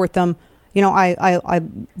to support them. You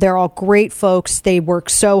know, they're all great folks. They work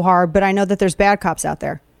so hard, but I know that there's bad cops out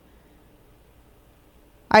there.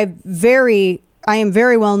 I am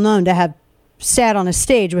very well known to have sat on a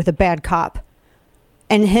stage with a bad cop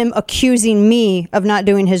and him accusing me of not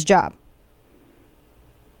doing his job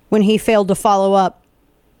when he failed to follow up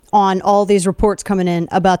on all these reports coming in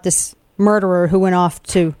about this murderer who went off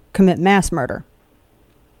to commit mass murder.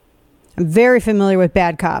 I'm very familiar with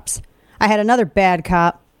bad cops. I had another bad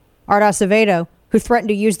cop, Art Acevedo, who threatened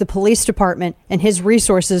to use the police department and his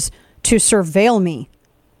resources to surveil me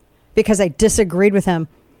because I disagreed with him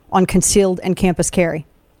on concealed and campus carry.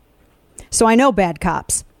 So I know bad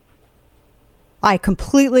cops. I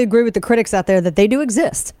completely agree with the critics out there that they do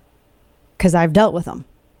exist because I've dealt with them.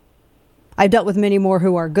 I've dealt with many more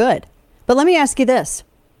who are good. But let me ask you this.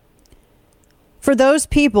 For those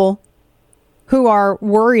people who are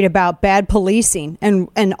worried about bad policing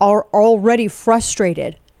and are already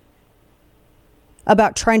frustrated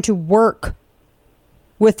about trying to work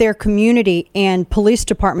with their community and police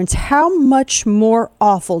departments, how much more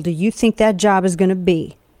awful do you think that job is going to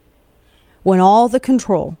be when all the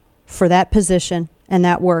control for that position and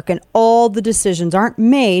that work and all the decisions aren't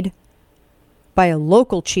made by a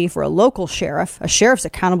local chief or a local sheriff? A sheriff's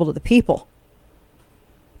accountable to the people.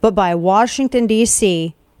 But by Washington,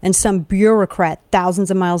 D.C., and some bureaucrat thousands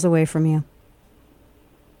of miles away from you.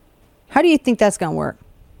 How do you think that's going to work?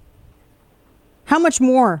 How much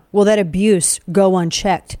more will that abuse go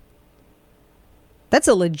unchecked? That's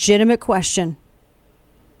a legitimate question.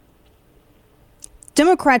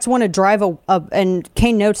 Democrats want to drive and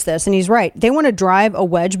Kane notes this, and he's right. They want to drive a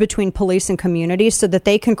wedge between police and communities so that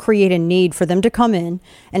they can create a need for them to come in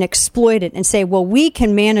and exploit it and say, well, we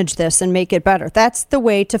can manage this and make it better. That's the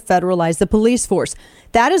way to federalize the police force.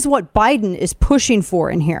 That is what Biden is pushing for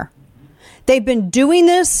in here. They've been doing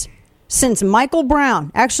this since Michael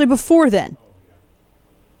Brown, actually before then.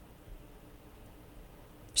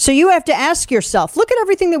 So you have to ask yourself, look at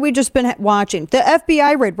everything that we've just been watching. The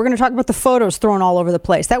FBI raid, we're going to talk about the photos thrown all over the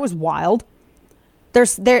place. That was wild.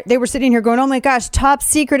 They were sitting here going, oh my gosh, top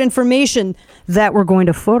secret information that we're going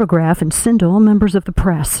to photograph and send to all members of the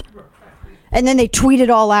press. And then they tweet it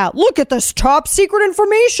all out. Look at this top secret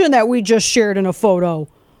information that we just shared in a photo.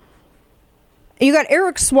 You got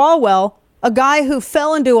Eric Swalwell, a guy who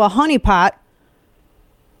fell into a honeypot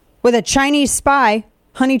with a Chinese spy,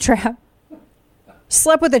 honey trap.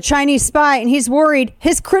 Slept with a Chinese spy, and he's worried.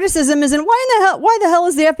 His criticism isn't, why the hell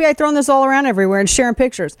is the FBI throwing this all around everywhere and sharing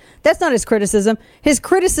pictures? That's not his criticism. His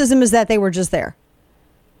criticism is that they were just there.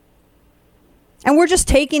 And we're just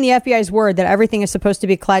taking the FBI's word that everything is supposed to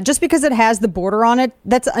be clad. Just because it has the border on it,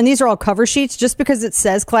 and these are all cover sheets, just because it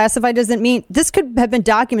says classified doesn't mean, this could have been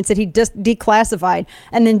documents that he just declassified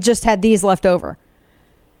and then just had these left over.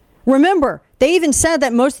 Remember, they even said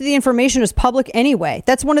that most of the information is public anyway.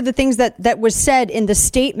 That's one of the things that was said in the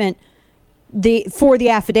statement for the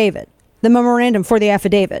affidavit, the memorandum for the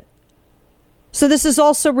affidavit. So this is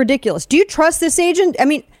also ridiculous. Do you trust this agent? I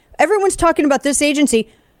mean, everyone's talking about this agency.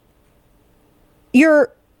 They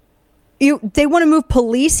want to move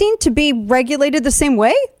policing to be regulated the same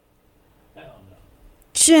way?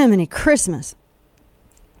 Jiminy Christmas.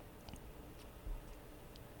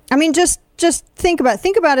 I mean, just think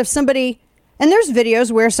about if somebody, and there's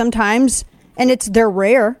videos where sometimes, and they're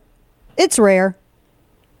rare. It's rare.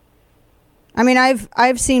 I mean,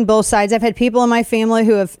 I've seen both sides. I've had people in my family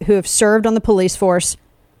who have served on the police force,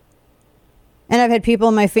 and I've had people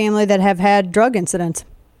in my family that have had drug incidents.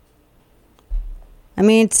 I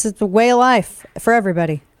mean, it's a way of life for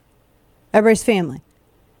everybody, everybody's family.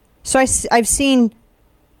 So I've seen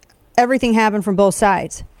everything happen from both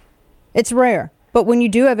sides. It's rare. But when you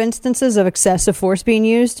do have instances of excessive force being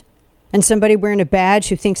used and somebody wearing a badge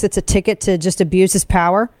who thinks it's a ticket to just abuse his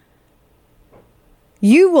power,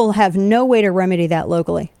 you will have no way to remedy that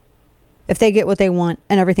locally if they get what they want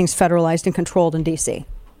and everything's federalized and controlled in D.C.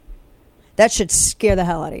 That should scare the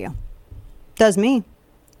hell out of you. Does me.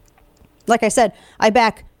 Like I said, I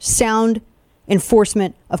back sound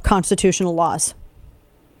enforcement of constitutional laws.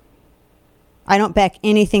 I don't back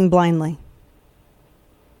anything blindly.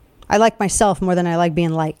 I like myself more than I like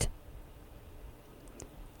being liked.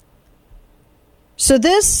 So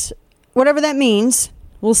this, whatever that means,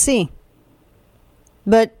 we'll see.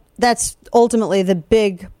 But that's ultimately the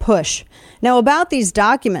big push. Now, about these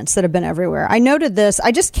documents that have been everywhere, I noted this.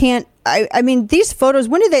 I just can't, I mean, these photos,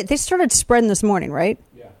 when did they started spreading this morning, right?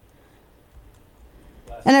 Yeah.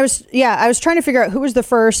 And I was trying to figure out who was the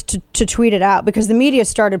first to tweet it out because the media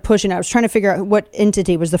started pushing it. I was trying to figure out what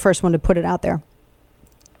entity was the first one to put it out there.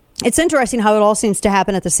 It's interesting how it all seems to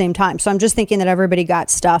happen at the same time. So I'm just thinking that everybody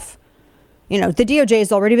got stuff. You know, the DOJ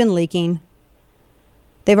has already been leaking.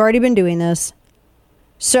 They've already been doing this.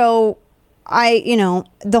 So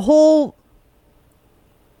all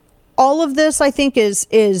of this, I think,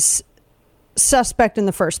 is suspect in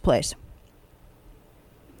the first place.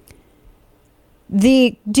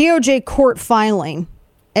 The DOJ court filing,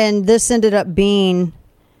 and this ended up being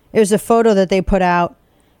It was a photo that they put out.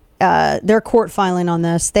 Their court filing on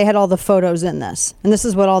this. They had all the photos in this. And this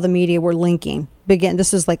is what all the media were linking.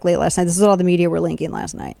 This was like late last night. This is what all the media were linking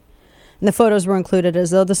last night. And the photos were included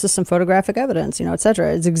as though this is some photographic evidence, et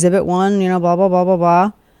cetera. It's Exhibit 1, blah, blah, blah, blah,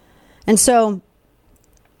 blah. And so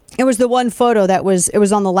it was the one photo it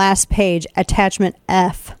was on the last page, attachment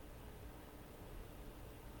F.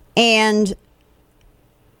 And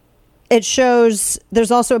it shows,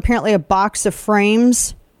 there's also apparently a box of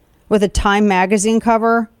frames with a Time magazine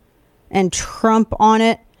cover and Trump on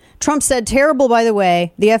it. Trump said, terrible, by the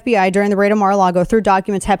way, the FBI during the raid on Mar-a-Lago threw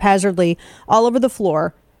documents haphazardly all over the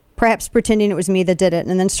floor, perhaps pretending it was me that did it,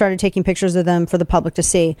 and then started taking pictures of them for the public to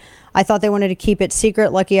see. I thought they wanted to keep it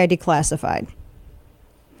secret. Lucky I declassified.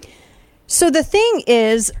 So the thing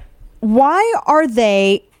is, why are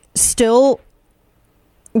they still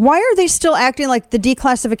acting like the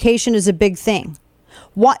declassification is a big thing?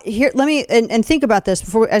 What here? Let me and think about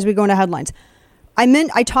this as we go into headlines.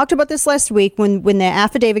 I talked about this last week when the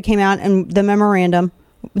affidavit came out and the memorandum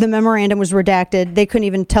was redacted. They couldn't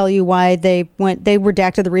even tell you why they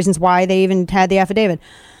redacted the reasons why they even had the affidavit.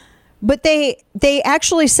 But they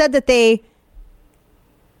actually said that they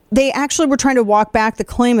actually were trying to walk back the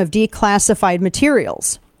claim of declassified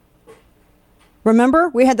materials. Remember?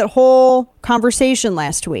 We had that whole conversation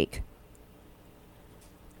last week.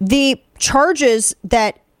 The charges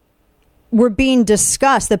that were being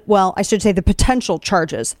discussed, the potential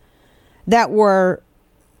charges that were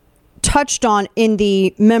touched on in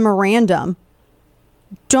the memorandum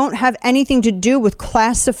don't have anything to do with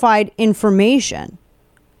classified information.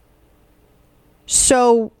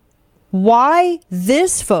 So why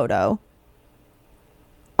this photo?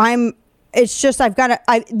 Now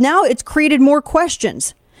it's created more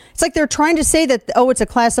questions. It's like they're trying to say that, it's a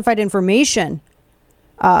classified information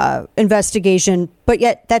investigation, but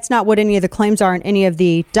yet that's not what any of the claims are in any of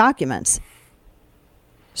the documents.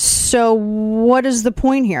 So what is the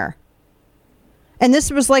point here? And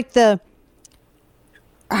this was like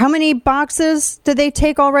how many boxes did they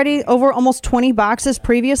take already? Over almost 20 boxes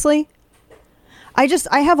previously?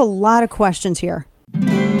 I have a lot of questions here.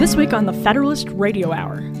 This week on the Federalist Radio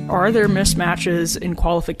Hour, are there mismatches in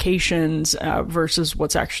qualifications versus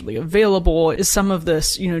what's actually available? Is some of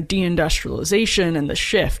this, deindustrialization and the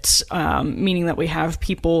shifts, meaning that we have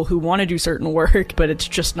people who want to do certain work, but it's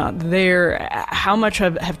just not there? How much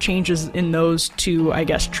have changes in those two,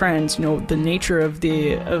 trends, the nature of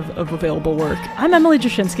of available work? I'm Emily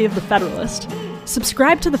Jashinsky of The Federalist.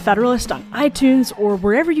 Subscribe to The Federalist on iTunes or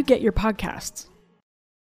wherever you get your podcasts.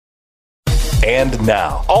 And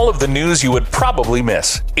now, all of the news you would probably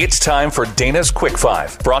miss. It's time for Dana's Quick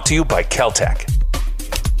 5, brought to you by Caltech.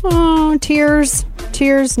 Oh, tears.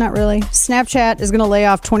 Tears, not really. Snapchat is going to lay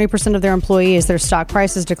off 20% of their employees. Their stock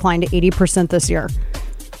prices declined to 80% this year.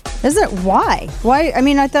 Isn't it? Why? Why?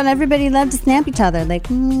 I thought everybody loved to snap each other.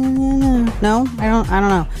 Like, no, I don't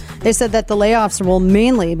know. They said that the layoffs will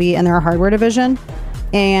mainly be in their hardware division.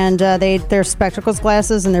 And their spectacles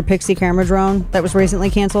glasses and their Pixie camera drone that was recently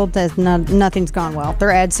canceled, nothing's gone well.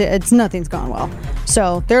 Their ads, nothing's gone well.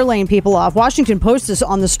 So they're laying people off. Washington Post is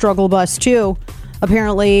on the struggle bus too.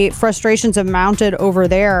 Apparently frustrations have mounted over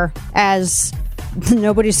there as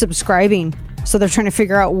nobody's subscribing. So they're trying to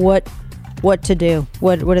figure out what to do.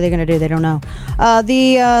 What are they going to do? They don't know.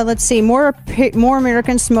 Let's see. More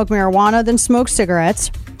Americans smoke marijuana than smoke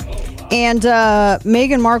cigarettes. And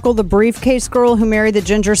Meghan Markle, the briefcase girl who married the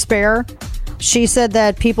ginger spare, she said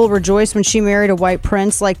that people rejoiced when she married a white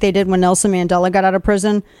prince like they did when Nelson Mandela got out of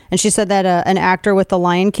prison. And she said that an actor with The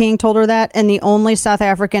Lion King told her that. And the only South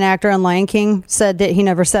African actor in Lion King said that he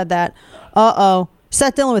never said that.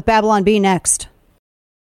 Seth Dillon with Babylon Bee next.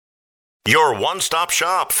 Your one-stop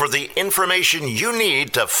shop for the information you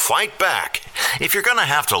need to fight back. If you're going to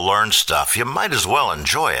have to learn stuff, you might as well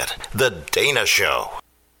enjoy it. The Dana Show.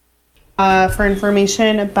 For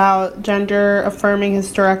information about gender-affirming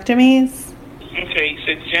hysterectomies. Okay, you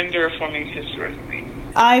said gender-affirming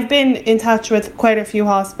hysterectomy. I've been in touch with quite a few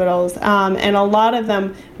hospitals, and a lot of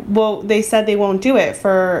them, they said they won't do it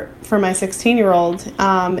for my 16-year-old,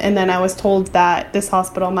 and then I was told that this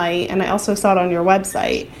hospital might, and I also saw it on your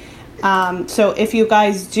website. So if you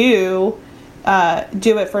guys do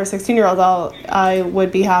it for a 16-year-old, I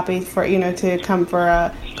would be happy for to come for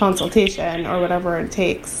a consultation or whatever it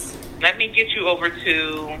takes. Let me get you over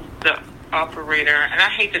to the operator, and I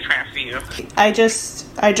hate to transfer you. I just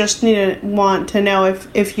want to know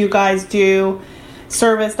if you guys do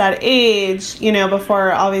service that age,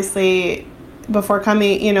 before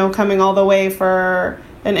coming all the way for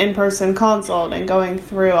an in-person consult and going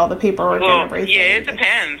through all the paperwork and everything. Yeah, it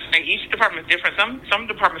depends. Like, each department is different. Some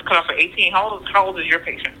departments cut off at 18. How old is your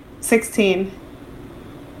patient? 16.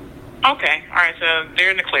 Okay. All right. So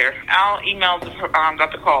they're in the clear. I'll email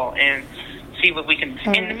Dr. Call and see what we can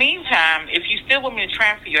do. In the meantime, if you still want me to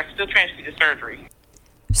transfer you, I can still transfer you to surgery.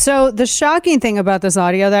 So the shocking thing about this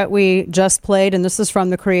audio that we just played, and this is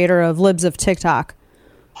from the creator of Libs of TikTok,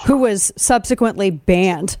 who was subsequently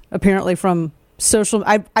banned, apparently, from social,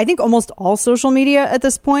 I think almost all social media at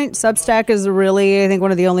this point. Substack is really, I think, one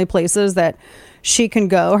of the only places that she can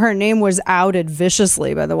go. Her name was outed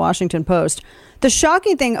viciously by the Washington Post. The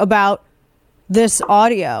shocking thing about this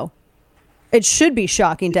audio, it should be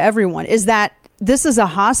shocking to everyone, is that this is a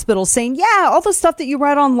hospital saying, yeah, all the stuff that you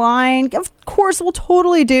read online, of course, we'll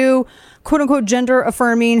totally do quote unquote gender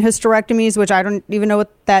affirming hysterectomies, which I don't even know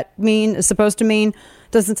what that is supposed to mean.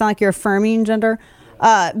 Doesn't sound like you're affirming gender.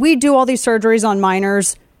 We do all these surgeries on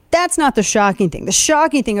minors. That's not the shocking thing. The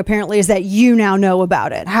shocking thing, apparently, is that you now know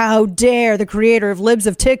about it. How dare the creator of Libs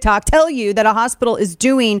of TikTok tell you that a hospital is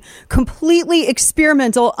doing completely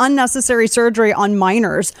experimental, unnecessary surgery on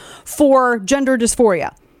minors for gender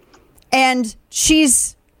dysphoria. And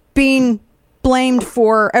she's being blamed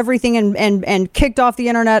for everything and kicked off the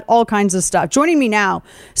internet, all kinds of stuff. Joining me now,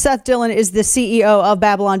 Seth Dillon is the CEO of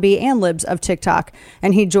Babylon Bee and Libs of TikTok,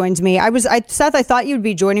 and he joins me. Seth, I thought you'd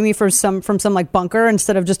be joining me from some like bunker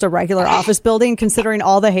instead of just a regular office building, considering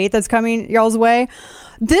all the hate that's coming y'all's way.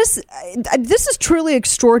 This is truly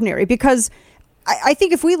extraordinary, because I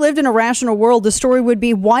think if we lived in a rational world, the story would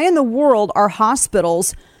be, why in the world are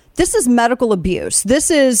hospitals? This is medical abuse.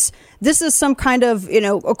 This is some kind of,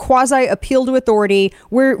 a quasi appeal to authority.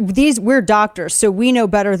 We're doctors, so we know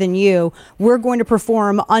better than you. We're going to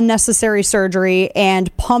perform unnecessary surgery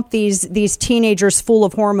and pump these teenagers full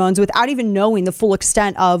of hormones without even knowing the full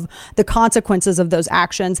extent of the consequences of those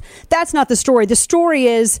actions. That's not the story. The story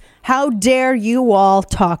is, how dare you all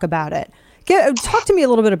talk about it? Talk to me a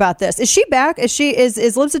little bit about this. Is she back?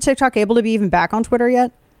 Is Libs of TikTok able to be even back on Twitter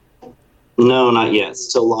yet? No, not yet.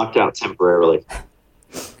 Still locked out temporarily.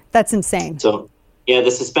 That's insane. So, yeah, the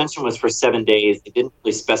suspension was for 7 days. They didn't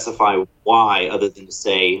really specify why, other than to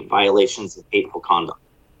say violations of hateful conduct.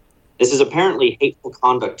 This is apparently hateful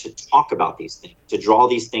conduct to talk about these things, to draw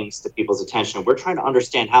these things to people's attention. And we're trying to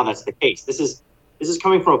understand how that's the case. This is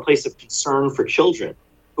coming from a place of concern for children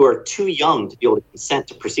who are too young to be able to consent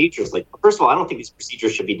to procedures. Like, first of all, I don't think these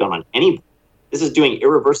procedures should be done on anybody. This is doing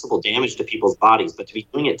irreversible damage to people's bodies, but to be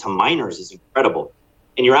doing it to minors is incredible.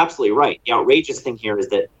 And you're absolutely right. The outrageous thing here is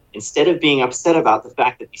that instead of being upset about the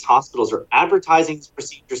fact that these hospitals are advertising these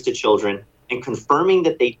procedures to children and confirming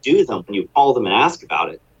that they do them when you call them and ask about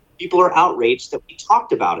it, people are outraged that we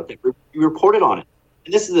talked about it, that we reported on it.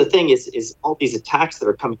 And this is the thing, is all these attacks that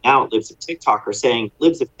are coming out, Libs of TikTok are saying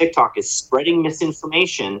Libs of TikTok is spreading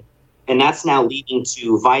misinformation, and that's now leading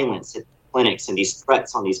to violence at clinics and these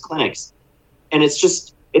threats on these clinics. And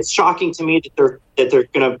it's shocking to me that they're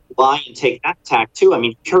going to lie and take that tack too. I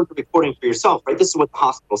mean, you heard the recording for yourself, right? This is what the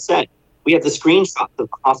hospital said. We have the screenshots of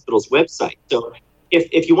the hospital's website. So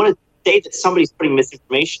if you want to say that somebody's putting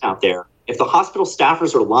misinformation out there, if the hospital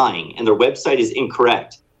staffers are lying and their website is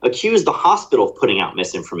incorrect, accuse the hospital of putting out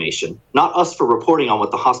misinformation, not us for reporting on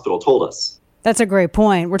what the hospital told us. That's a great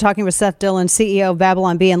point. We're talking with Seth Dillon, CEO of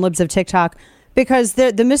Babylon Bee and Libs of TikTok. Because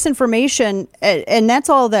the misinformation, and that's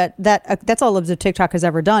all that's all Libs of TikTok has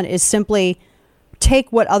ever done, is simply take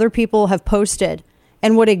what other people have posted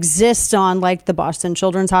and what exists on, like, the Boston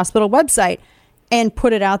Children's Hospital website and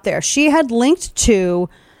put it out there. She had linked to,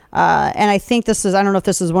 and I think I don't know if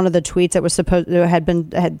this is one of the tweets that was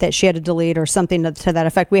that she had to delete or something to that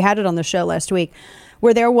effect. We had it on the show last week,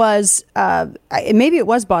 where there was, maybe it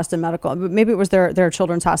was Boston Medical, maybe it was their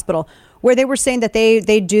children's hospital, where they were saying that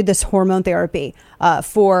they do this hormone therapy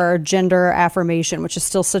for gender affirmation, which is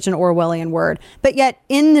still such an Orwellian word. But yet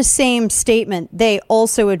in the same statement, they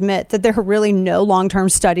also admit that there are really no long-term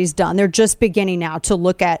studies done. They're just beginning now to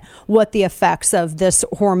look at what the effects of this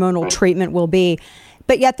hormonal treatment will be.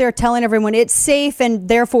 But yet they're telling everyone it's safe and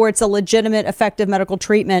therefore it's a legitimate, effective medical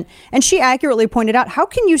treatment. And she accurately pointed out, how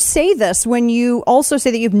can you say this when you also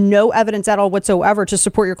say that you have no evidence at all whatsoever to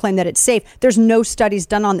support your claim that it's safe? There's no studies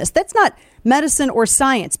done on this. That's not medicine or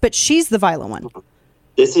science, but she's the violent one.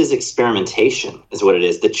 This is experimentation, is what it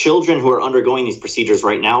is. The children who are undergoing these procedures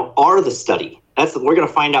right now are the study. We're going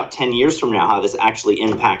to find out 10 years from now how this actually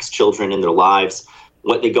impacts children in their lives,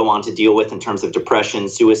 what they go on to deal with in terms of depression,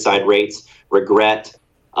 suicide rates, regret.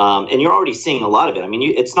 And you're already seeing a lot of it. I mean,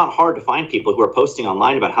 it's not hard to find people who are posting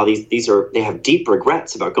online about how they have deep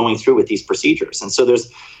regrets about going through with these procedures. And so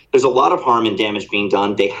there's There's a lot of harm and damage being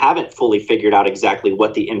done. They haven't fully figured out exactly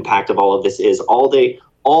what the impact of all of this is. All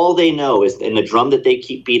they know is, and the drum that they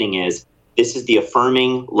keep beating is, this is the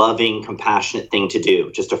affirming, loving, compassionate thing to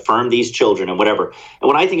do. Just affirm these children and whatever. And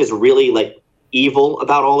what I think is really like evil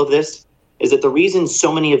about all of this is that the reason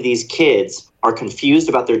so many of these kids are confused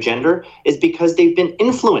about their gender is because they've been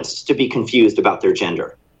influenced to be confused about their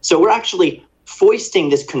gender. So we're actually foisting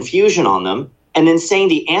this confusion on them and then saying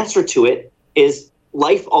the answer to it is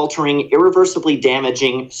life-altering, irreversibly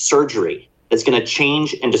damaging surgery that's going to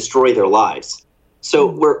change and destroy their lives. So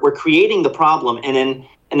we're creating the problem and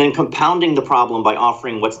then compounding the problem by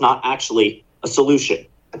offering what's not actually a solution.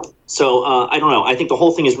 So I don't know. I think the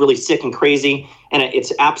whole thing is really sick and crazy, and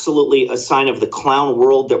it's absolutely a sign of the clown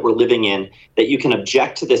world that we're living in, that you can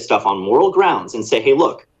object to this stuff on moral grounds and say, hey,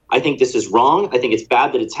 look, I think this is wrong. I think it's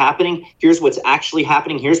bad that it's happening. Here's what's actually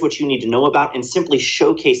happening. Here's what you need to know about, and simply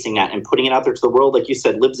showcasing that and putting it out there to the world. Like you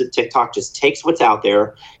said, Libs of TikTok just takes what's out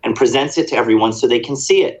there and presents it to everyone so they can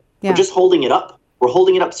see it. Yeah. We're just holding it up. We're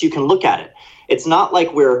holding it up so you can look at it. It's not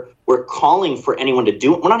like we're calling for anyone to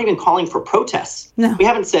do it. We're not even calling for protests. No. We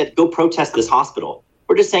haven't said, go protest this hospital.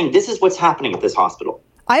 We're just saying, this is what's happening at this hospital.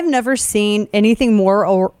 I've never seen anything more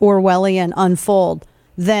Orwellian unfold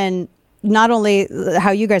than not only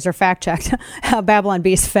how you guys are fact-checked, how Babylon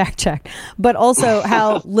Bee is fact-checked, but also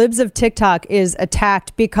how Libs of TikTok is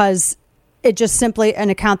attacked because it's just simply an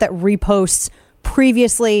account that reposts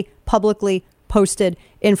previously publicly posted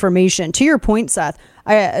information. To your point, Seth,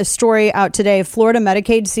 a story out today, Florida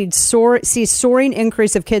Medicaid sees soaring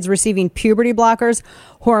increase of kids receiving puberty blockers,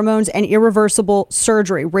 hormones, and irreversible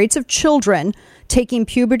surgery. Rates of children taking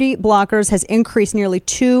puberty blockers has increased nearly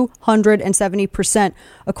 270%,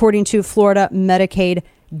 according to Florida Medicaid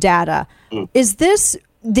data. Is this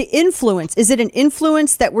the influence? Is it an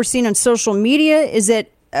influence that we're seeing on social media? Is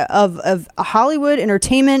it of Hollywood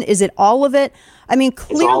entertainment? Is it all of it? I mean,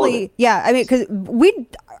 clearly, yeah. I mean, because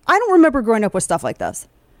I don't remember growing up with stuff like this.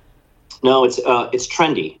 No, it's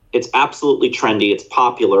trendy. It's absolutely trendy. It's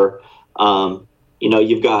popular.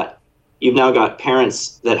 You've now got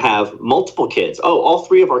parents that have multiple kids. Oh, all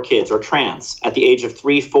three of our kids are trans at the age of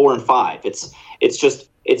 3, 4, and 5.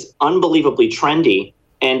 It's unbelievably trendy.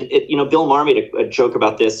 And Bill Maher made a joke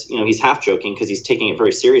about this. He's half joking because he's taking it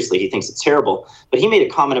very seriously. He thinks it's terrible. But he made a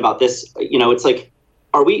comment about this. It's like,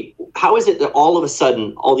 how is it that all of a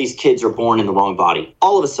sudden all these kids are born in the wrong body?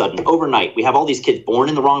 All of a sudden, overnight, we have all these kids born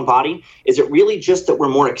in the wrong body. Is it really just that we're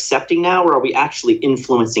more accepting now, or are we actually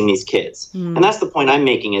influencing these kids? And that's the point I'm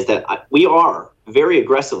making, is that we are very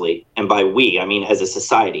aggressively, and by we, I mean as a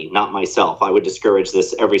society, not myself. I would discourage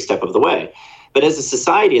this every step of the way. But as a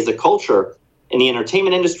society, as a culture, in the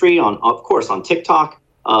entertainment industry, of course, on TikTok,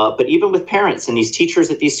 but even with parents and these teachers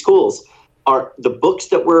at these schools, are the books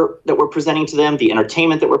that we're presenting to them, the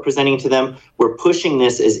entertainment that we're presenting to them, we're pushing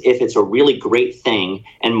this as if it's a really great thing,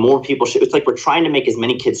 and more people should. It's like we're trying to make as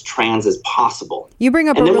many kids trans as possible. You bring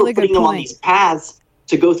up a really good point. And then we're putting them on these paths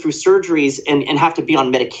to go through surgeries and have to be on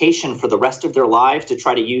medication for the rest of their lives to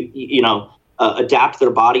try to adapt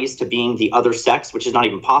their bodies to being the other sex, which is not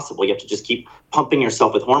even possible. You have to just keep pumping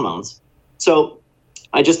yourself with hormones. So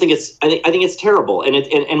I just think I think it's terrible,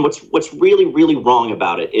 and what's really, really wrong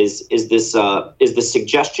about it is the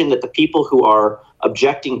suggestion that the people who are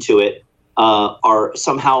objecting to it are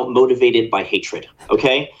somehow motivated by hatred.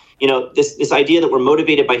 Okay, this idea that we're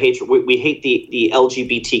motivated by hatred. We hate the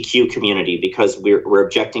LGBTQ community because we're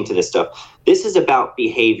objecting to this stuff. This is about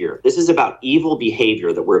behavior. This is about evil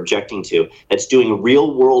behavior that we're objecting to, that's doing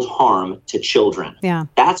real world harm to children. Yeah.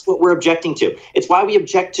 That's what we're objecting to. It's why we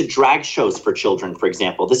object to drag shows for children, for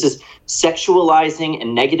example. This is sexualizing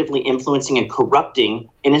and negatively influencing and corrupting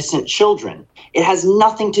innocent children. It has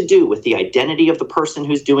nothing to do with the identity of the person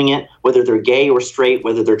who's doing it, whether they're gay or straight,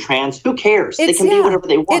 whether they're trans. Who cares? They can be whatever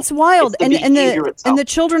they want. It's wild. And the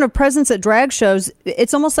children of presence at drag shows,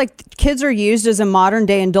 it's almost like kids are used as a modern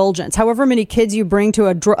day indulgence. However many kids you bring to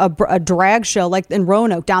a drag show, like in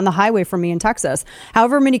Roanoke down the highway from me in Texas,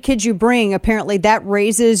 however many kids you bring, apparently that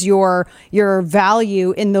raises your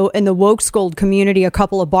value in the woke scold community a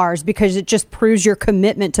couple of bars, because it just proves your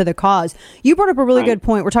commitment to the cause. You brought up a really good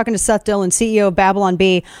point. We're talking to Seth Dillon, CEO of Babylon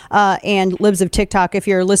Bee and Libs of TikTok. If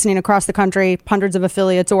you're listening across the country, hundreds of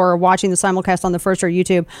affiliates, or watching the simulcast on the First or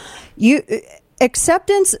YouTube,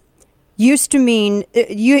 acceptance used to mean,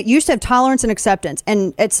 you used to have tolerance and acceptance.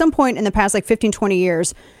 And at some point in the past, like 15, 20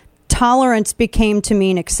 years, tolerance became to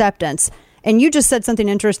mean acceptance. And you just said something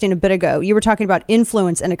interesting a bit ago. You were talking about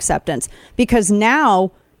influence and acceptance, because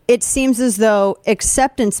now it seems as though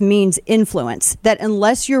acceptance means influence, that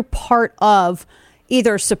unless you're part of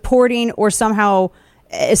either supporting or somehow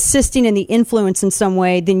assisting in the influence in some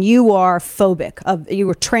way, then you are phobic. You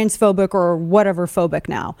are transphobic or whatever phobic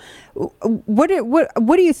now. What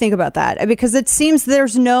do you think about that? Because it seems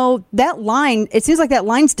there's that line. It seems like that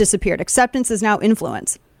line's disappeared. Acceptance is now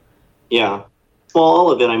influence. Yeah. Well,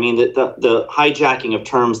 all of it. I mean, the hijacking of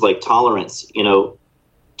terms like tolerance.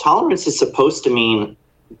 Tolerance is supposed to mean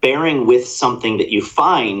bearing with something that you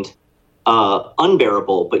find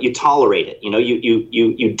unbearable, but you tolerate it.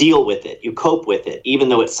 You deal with it, you cope with it, even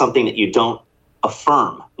though it's something that you don't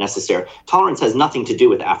affirm necessarily. Tolerance has nothing to do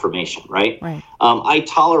with affirmation, right? I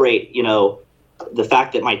tolerate, the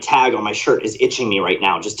fact that my tag on my shirt is itching me right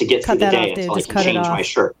now just to get through the day until I can change my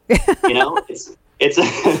shirt. It's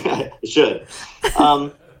it should.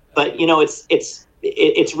 But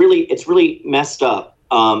it's really messed up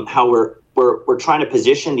how we're trying to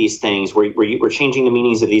position these things where we're changing the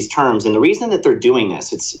meanings of these terms. And the reason that they're doing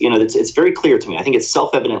this, it's very clear to me. I think it's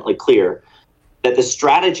self-evidently clear that the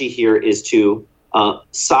strategy here is to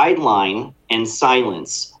sideline and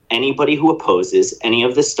silence anybody who opposes any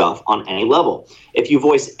of this stuff on any level. If you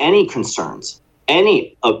voice any concerns,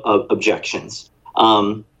 any objections,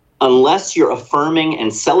 unless you're affirming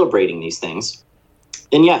and celebrating these things,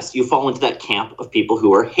 then yes, you fall into that camp of people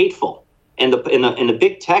who are hateful. And in the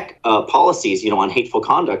big tech policies, on hateful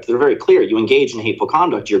conduct, they're very clear. You engage in hateful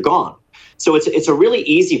conduct, you're gone. So it's a really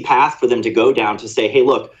easy path for them to go down to say, hey,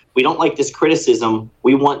 look, we don't like this criticism.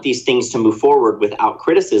 We want these things to move forward without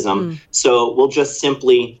criticism. So we'll just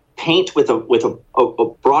simply paint with a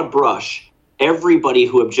broad brush everybody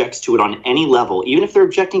who objects to it on any level, even if they're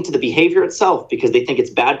objecting to the behavior itself because they think it's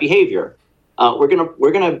bad behavior. We're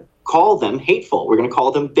gonna call them hateful. We're going to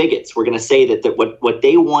call them bigots. We're going to say that what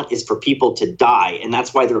they want is for people to die. And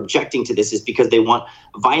that's why they're objecting to this, is because they want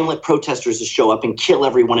violent protesters to show up and kill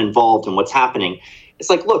everyone involved in what's happening.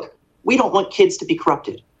 It's like, look, we don't want kids to be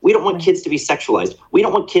corrupted. We don't want kids to be sexualized. We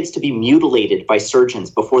don't want kids to be mutilated by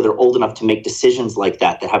surgeons before they're old enough to make decisions like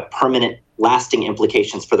that have permanent, lasting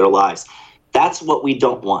implications for their lives. That's what we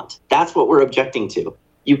don't want. That's what we're objecting to.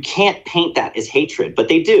 You can't paint that as hatred, but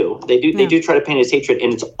they do. They do try to paint it as hatred,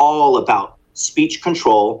 and it's all about speech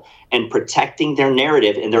control and protecting their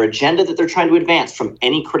narrative and their agenda that they're trying to advance from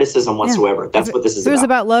any criticism whatsoever. That's what this is about. If it was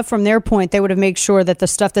about love from their point, they would have made sure that the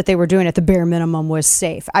stuff that they were doing at the bare minimum was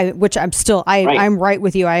safe. I'm right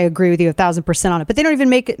with you. I agree with you 1,000% on it. But they don't even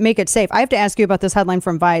make it safe. I have to ask you about this headline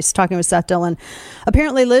from Vice, talking with Seth Dillon.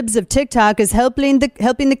 Apparently, libs of TikTok is helping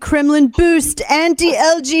the Kremlin boost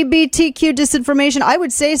anti-LGBTQ disinformation. I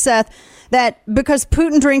would say, Seth, that because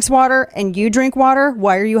Putin drinks water and you drink water,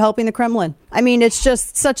 why are you helping the Kremlin? I mean, it's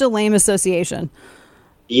just such a lame association.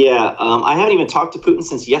 Yeah, I haven't even talked to Putin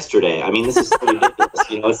since yesterday. I mean, this is so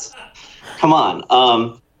ridiculous. Come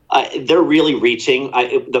on. They're really reaching.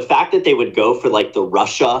 The fact that they would go for like the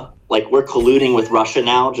Russia, like we're colluding with Russia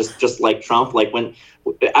now, just like Trump, like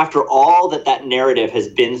after all that narrative has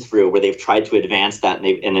been through, where they've tried to advance that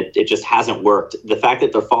and it just hasn't worked. The fact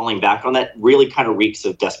that they're falling back on that really kind of reeks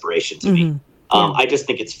of desperation to me. I just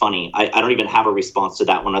think it's funny. I don't even have a response to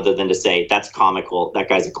that one other than to say that's comical. That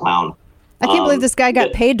guy's a clown. I can't believe this guy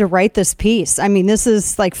got paid to write this piece. I mean, this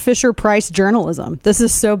is like Fisher-Price journalism. This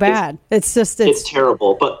is so bad. It's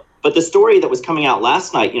terrible. But the story that was coming out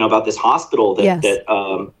last night, about this hospital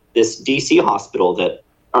this DC hospital the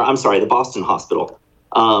Boston hospital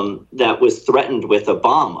that was threatened with a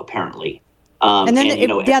bomb, apparently.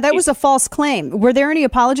 That was a false claim. Were there any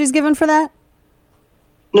apologies given for that?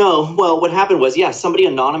 No. Well, what happened was, somebody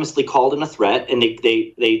anonymously called in a threat, and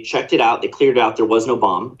they checked it out. They cleared it out. There was no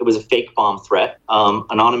bomb. It was a fake bomb threat.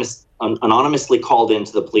 Anonymously called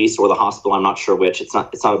into the police or the hospital. I'm not sure which. It's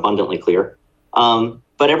not abundantly clear.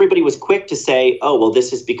 But everybody was quick to say, oh, well,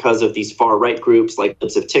 this is because of these far-right groups like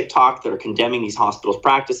Libs of TikTok that are condemning these hospitals'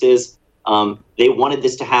 practices. They wanted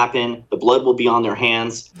this to happen. The blood will be on their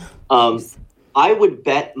hands. I would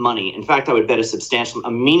bet money. In fact, I would bet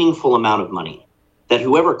a meaningful amount of money that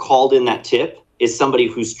whoever called in that tip is somebody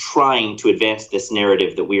who's trying to advance this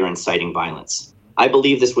narrative that we are inciting violence. I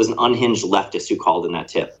believe this was an unhinged leftist who called in that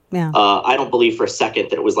tip. Yeah. I don't believe for a second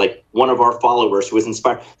that it was like one of our followers who was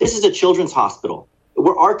inspired. This is a children's hospital.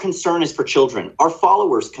 Our concern is for children. Our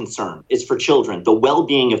followers' concern is for children, the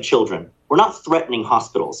well-being of children. We're not threatening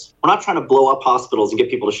hospitals. We're not trying to blow up hospitals and get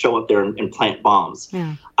people to show up there and plant bombs.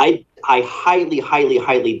 Yeah. I highly, highly,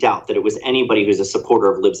 highly doubt that it was anybody who's a supporter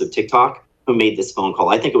of Libs of TikTok who made this phone call.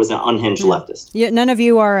 I think it was an unhinged leftist. Yeah, none of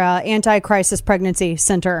you are anti-crisis pregnancy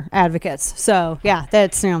center advocates. So,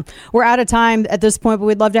 that's, we're out of time at this point, but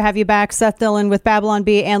we'd love to have you back. Seth Dillon with Babylon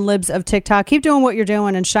Bee and Libs of TikTok. Keep doing what you're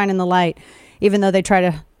doing and shining the light, even though they try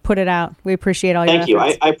to put put it out. We appreciate all your Thank you.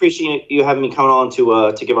 efforts. I appreciate you having me come on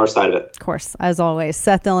to give our side of it. Of course, as always.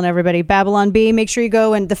 Seth Dillon, everybody. Babylon Bee, make sure you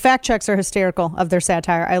go, and the fact checks are hysterical of their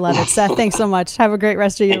satire. I love it. Seth, thanks so much. Have a great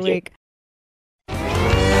rest of your week.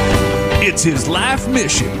 It's his life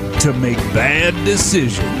mission to make bad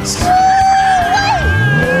decisions.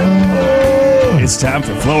 It's time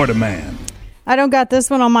for Florida Man. I don't got this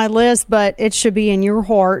one on my list, but it should be in your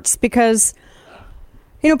hearts because,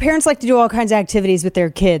 parents like to do all kinds of activities with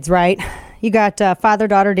their kids, right? You got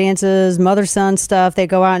father-daughter dances, mother-son stuff. They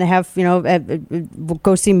go out and have,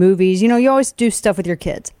 go see movies. You always do stuff with your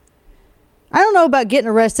kids. I don't know about getting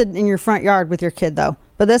arrested in your front yard with your kid, though.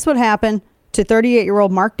 But that's what happened to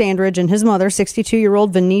 38-year-old Mark Dandridge and his mother,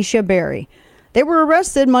 62-year-old Venetia Berry. They were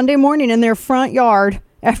arrested Monday morning in their front yard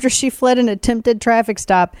after she fled an attempted traffic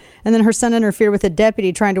stop, and then her son interfered with a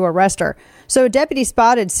deputy trying to arrest her. So a deputy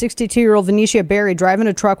spotted 62-year-old Venetia Berry driving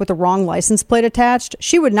a truck with the wrong license plate attached.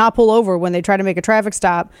 She would not pull over when they tried to make a traffic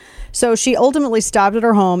stop. So she ultimately stopped at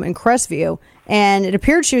her home in Crestview, and it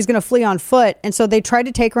appeared she was going to flee on foot. And so they tried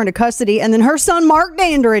to take her into custody. And then her son, Mark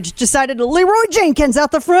Dandridge, decided to Leroy Jenkins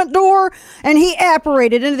out the front door, and he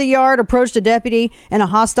apparated into the yard, approached a deputy in a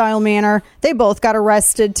hostile manner. They both got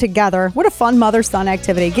arrested together. What a fun mother-son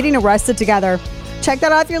activity, getting arrested together. Check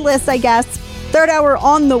that off your list, I guess. Third hour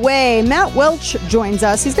on the way. Matt Welch joins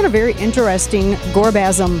us. He's got a very interesting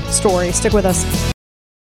Gorbasm story. Stick with us.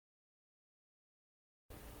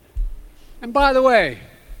 And by the way,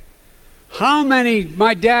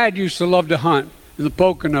 my dad used to love to hunt in the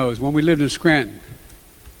Poconos when we lived in Scranton.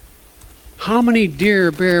 How many deer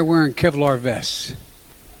or bear wearing Kevlar vests?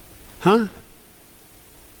 Huh?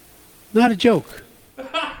 Not a joke.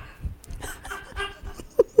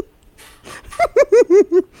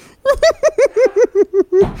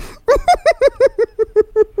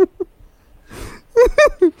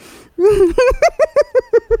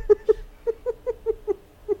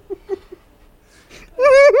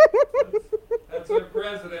 That's our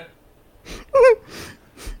president.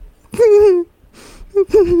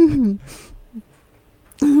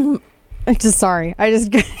 Sorry.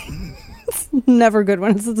 It's never good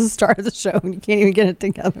when it's at the start of the show and you can't even get it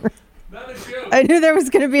together. I knew there was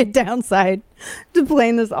going to be a downside to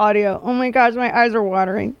playing this audio. Oh my gosh, my eyes are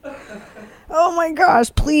watering. Oh my gosh,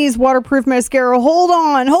 please, waterproof mascara. Hold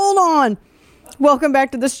on. Welcome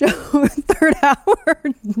back to the show. Third hour.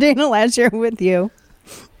 Dana Lasher with you.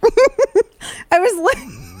 I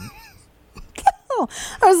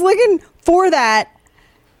was looking for that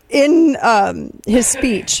in his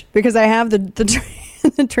speech because I have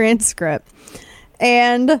the transcript.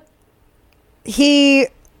 And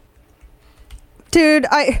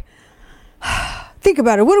I think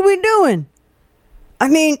about it. What are we doing? I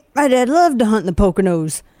mean, my dad loved to hunt in the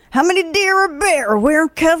Poconos. How many deer or bear are wearing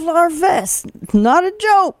Kevlar vests? Not a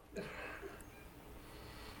joke.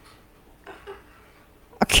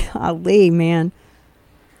 Golly, man.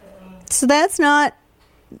 So that's not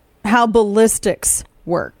how ballistics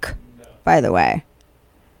work, by the way.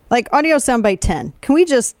 Like audio soundbite 10. Can we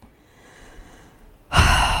just...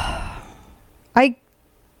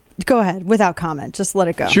 Go ahead, without comment. Just let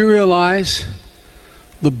it go. Did you realize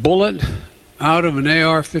the bullet out of an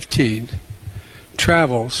AR-15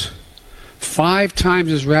 travels 5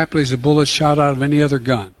 times as rapidly as a bullet shot out of any other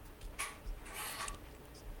gun?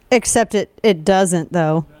 Except it doesn't,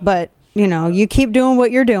 though. But, you keep doing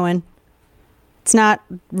what you're doing. It's not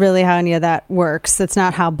really how any of that works. That's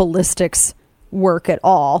not how ballistics work at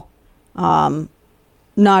all. Not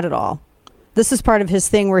at all. This is part of his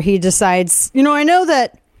thing where he decides, I know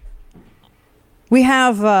that we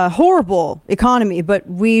have a horrible economy, but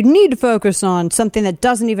we need to focus on something that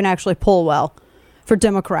doesn't even actually pull well for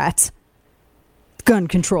Democrats. Gun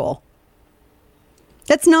control.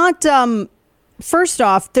 That's not, first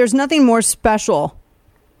off, there's nothing more special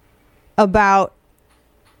about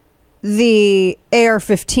the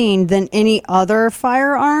AR-15 than any other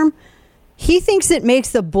firearm. He thinks it makes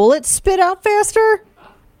the bullet spit out faster.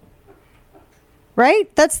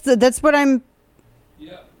 Right? That's what I'm...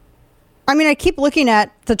 Yeah. I mean, I keep looking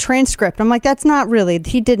at the transcript. I'm like, that's not really...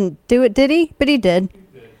 He didn't do it, did he? But he did.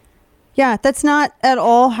 Yeah, that's not at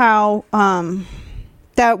all how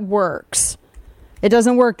that works. It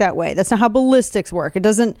doesn't work that way. That's not how ballistics work. It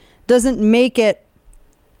doesn't make it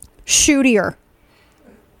shootier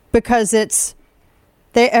because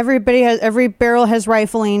every barrel has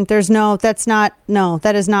rifling. That is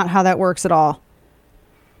not how that works at all.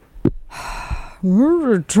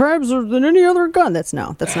 Tribes than any other gun. That's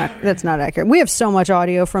not accurate. We have so much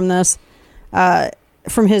audio from this,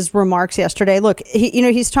 from his remarks yesterday. Look,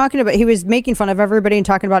 he's talking about, he was making fun of everybody and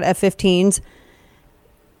talking about F-15s.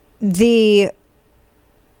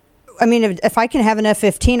 I mean, if I can have an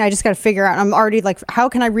F-15, I just got to figure out. I'm already like, how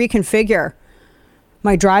can I reconfigure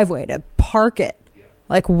my driveway to park it?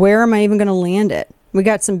 Like, where am I even going to land it? We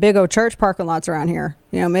got some big old church parking lots around here.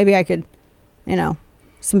 Maybe I could,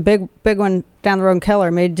 some big one down the road in Keller.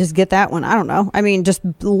 Maybe just get that one. I don't know. I mean, just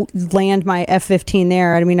land my F-15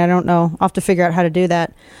 there. I mean, I don't know. I'll have to figure out how to do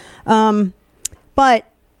that. But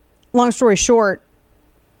long story short,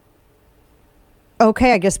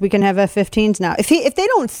 okay, I guess we can have F-15s now. If they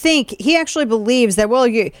don't think, he actually believes that, well,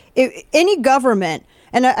 any government,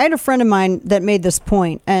 and I had a friend of mine that made this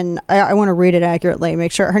point, and I want to read it accurately,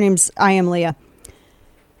 make sure. Her name's I Am Leah.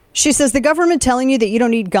 She says, the government telling you that you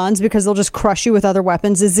don't need guns because they'll just crush you with other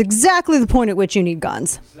weapons is exactly the point at which you need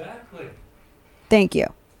guns. Exactly. Thank you.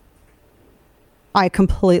 I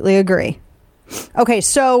completely agree. Okay,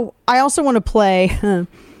 so I also want to play...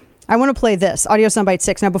 I want to play this, audio soundbite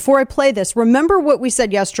 6. Now, before I play this, remember what we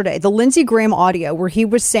said yesterday, the Lindsey Graham audio, where he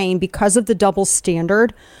was saying because of the double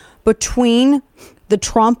standard between the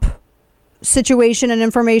Trump situation and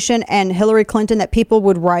information and Hillary Clinton, that people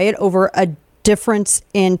would riot over a difference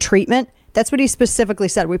in treatment. That's what he specifically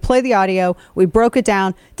said. We played the audio. We broke it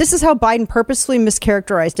down. This is how Biden purposefully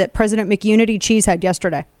mischaracterized it. President McUnity Cheesehead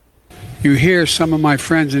yesterday. You hear some of my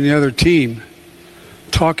friends in the other team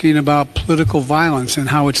talking about political violence and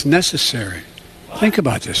how it's necessary. Think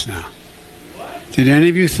about this now. Did any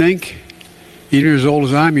of you think, even as old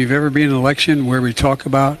as I am, you've ever been in an election where we talk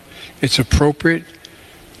about it's appropriate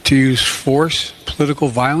to use force, political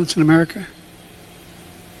violence in America?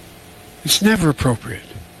 It's never appropriate.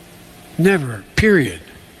 Never. Period.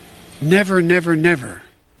 Never, never, never.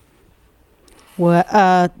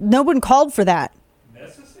 Well, no one called for that.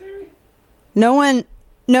 Necessary? No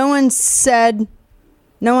one said...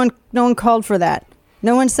 No one called for that.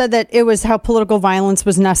 No one said that it was how political violence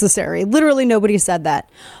was necessary. Literally nobody said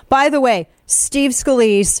that. By the way, Steve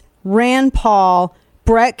Scalise, Rand Paul,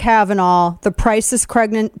 Brett Kavanaugh, the Price's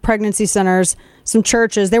pregnancy centers, some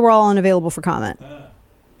churches, they were all unavailable for comment.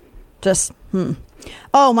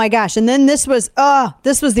 Oh my gosh. And then this was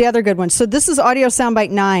the other good one. So this is audio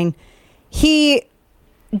soundbite 9. He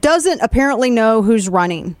doesn't apparently know who's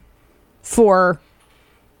running for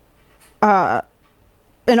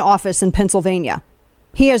an office in Pennsylvania.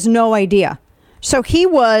 He has no idea. So he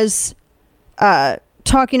was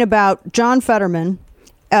talking about John Fetterman,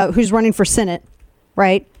 who's running for Senate,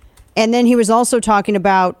 right? And then he was also talking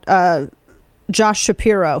about Josh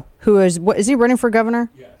Shapiro, who is he running for governor?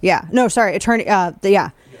 Yeah. No, sorry, attorney.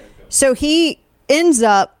 So he ends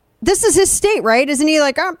up. This is his state, right? Isn't he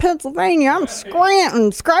like, I'm Pennsylvania, I'm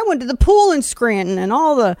Scranton. I went to the pool in Scranton and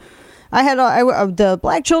all the. the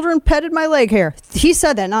black children petted my leg hair. He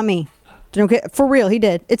said that, not me. For real, he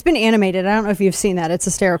did. It's been animated. I don't know if you've seen that. It's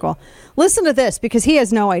hysterical. Listen to this, because he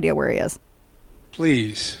has no idea where he is.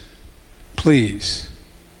 Please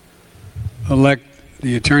elect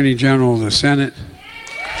the Attorney General of the Senate.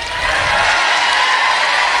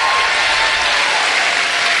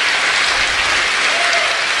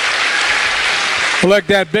 Elect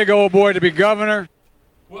that big old boy to be governor.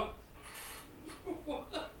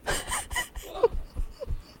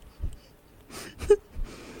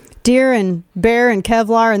 Deer and bear and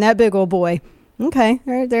Kevlar and that big old boy. Okay,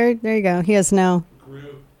 there you go. He has no.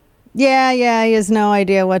 Yeah, he has no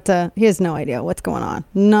idea what's going on.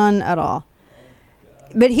 None at all.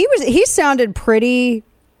 But he sounded pretty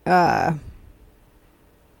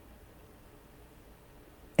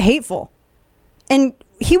hateful. And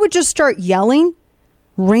he would just start yelling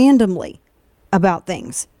randomly about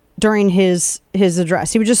things during his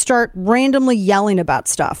address. He would just start randomly yelling about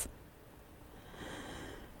stuff.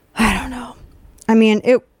 I don't know. I mean,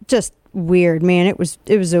 it just weird, man. It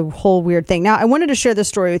was a whole weird thing. Now, I wanted to share this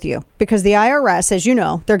story with you because the IRS, as you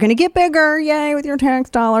know, they're going to get bigger. Yay, with your tax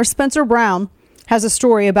dollars. Spencer Brown has a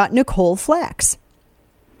story about Nicole Flax.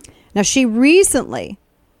 Now, she recently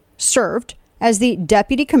served as the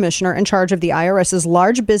deputy commissioner in charge of the IRS's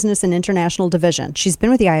Large Business and International Division. She's been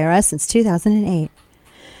with the IRS since 2008.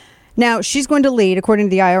 Now, she's going to lead, according to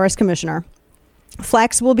the IRS commissioner,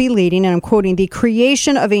 Flax will be leading, and I'm quoting, the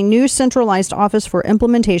creation of a new centralized office for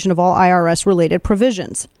implementation of all IRS-related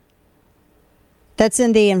provisions. That's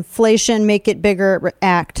in the Inflation Make It Bigger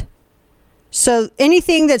Act. So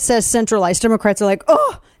anything that says centralized, Democrats are like,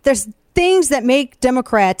 oh, there's things that make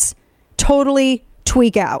Democrats totally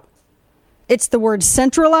tweak out. It's the word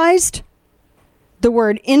centralized, the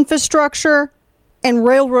word infrastructure, and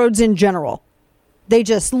railroads in general. They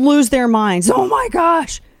just lose their minds. Oh my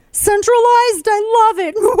gosh. Centralized, I love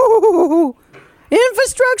it. Ooh.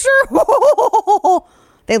 Infrastructure, ooh.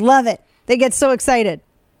 They love it. They get so excited.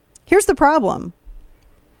 Here's the problem.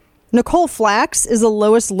 Nicole Flax is a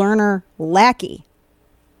Lois Lerner lackey.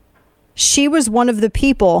 She was one of the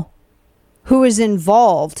people who is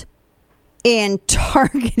involved in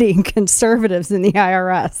targeting conservatives in the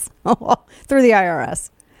IRS through the IRS.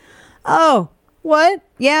 Oh, what?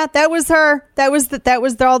 Yeah, that was her. That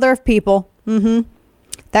was all their people.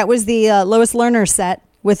 That was the Lois Lerner set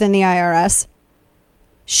within the IRS.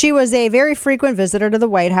 She was a very frequent visitor to the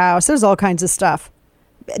White House. There's all kinds of stuff.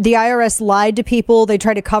 The IRS lied to people. They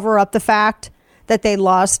tried to cover up the fact that they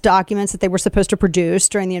lost documents that they were supposed to produce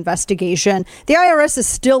during the investigation. The IRS is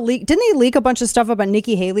still leaked. Didn't they leak a bunch of stuff about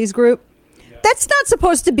Nikki Haley's group? Yeah. That's not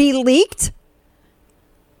supposed to be leaked.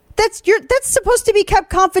 That's supposed to be kept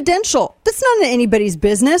confidential. That's not anybody's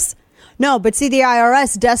business. No, but see, the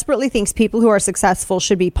IRS desperately thinks people who are successful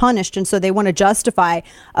should be punished. And so they want to justify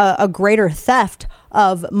a greater theft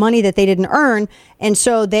of money that they didn't earn. And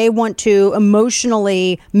so they want to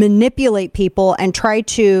emotionally manipulate people and try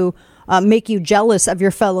to make you jealous of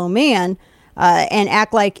your fellow man and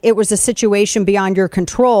act like it was a situation beyond your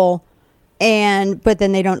control. But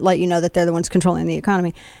then they don't let you know that they're the ones controlling the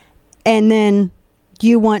economy. And then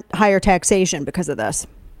you want higher taxation because of this.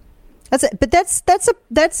 That's it. But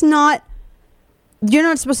that's not, you're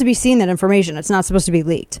not supposed to be seeing that information. It's not supposed to be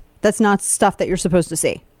leaked. That's not stuff that you're supposed to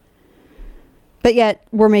see. But yet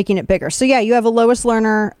we're making it bigger. So yeah, you have a Lois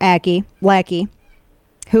Lerner lackey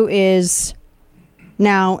who is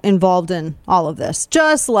now involved in all of this.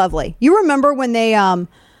 Just lovely. You remember when they, the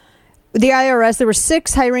IRS, there were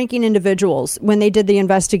 6 high-ranking individuals when they did the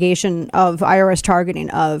investigation of IRS targeting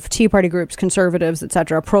of Tea Party groups, conservatives,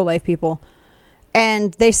 etc., pro-life people.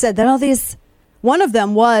 And they said that one of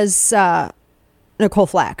them was Nicole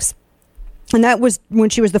Flax. And that was when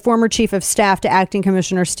she was the former chief of staff to acting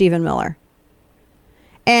commissioner Stephen Miller.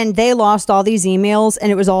 And they lost all these emails,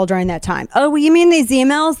 and it was all during that time. Oh, you mean these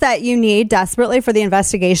emails that you need desperately for the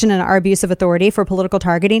investigation and our abuse of authority for political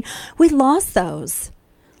targeting? We lost those.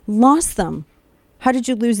 Lost them. How did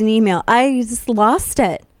you lose an email? I just lost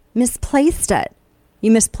it. Misplaced it.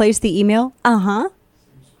 You misplaced the email? Uh-huh.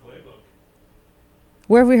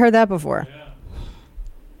 Where have we heard that before? Yeah.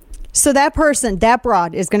 So that person, that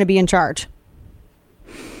broad, is going to be in charge.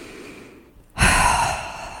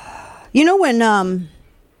 You know when,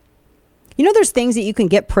 there's things that you can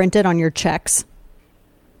get printed on your checks?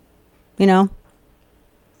 You know?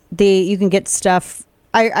 You can get stuff.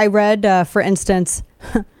 I read, for instance,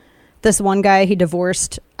 this one guy, he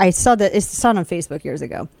divorced. I saw it on Facebook years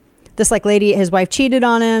ago. This lady, his wife cheated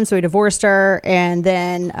on him, so he divorced her, and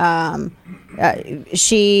then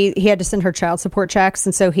he had to send her child support checks,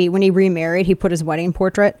 and so when he remarried, he put his wedding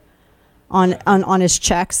portrait on his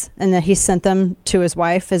checks, and then he sent them to his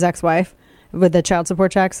wife, his ex-wife, with the child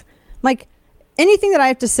support checks. Anything that I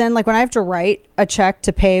have to send, when I have to write a check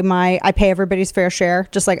to pay I pay everybody's fair share,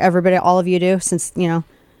 just like everybody, all of you do, since you know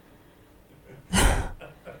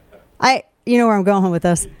where I'm going with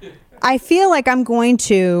this. I feel like I'm going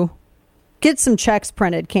to get some checks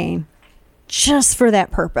printed, Kane, just for that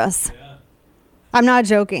purpose. Yeah. I'm not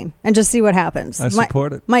joking. And just see what happens. I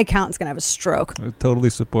support it. My accountant's going to have a stroke. I totally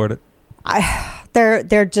support it.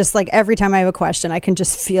 They're just every time I have a question, I can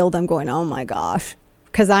just feel them going, oh my gosh.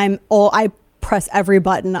 Because I press every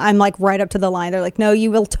button. I'm right up to the line. They're like, no,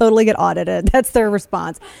 you will totally get audited. That's their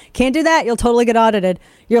response. Can't do that. You'll totally get audited.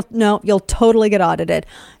 You'll totally get audited.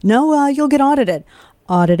 No, you'll get audited.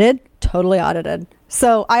 Audited, totally audited.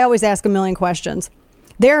 So I always ask a million questions.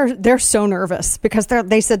 They're so nervous because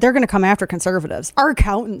they said they're going to come after conservatives. Our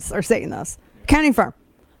accountants are saying this. Accounting firm.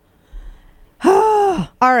 All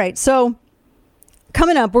right. So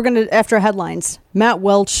coming up, we're going to, after headlines, Matt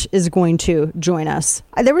Welch is going to join us.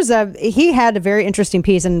 He had a very interesting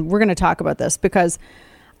piece, and we're going to talk about this because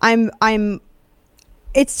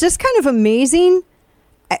it's just kind of amazing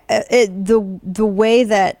the way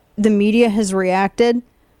that the media has reacted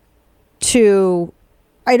to.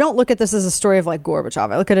 I don't look at this as a story of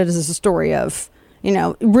Gorbachev. I look at it as a story of,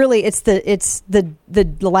 really it's the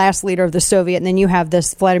last leader of the Soviet, and then you have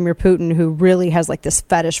this Vladimir Putin who really has this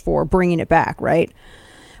fetish for bringing it back, right?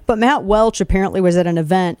 But Matt Welch apparently was at an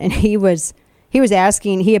event, and he apparently asked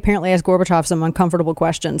Gorbachev some uncomfortable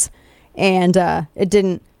questions, and it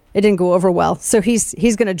didn't go over well. So he's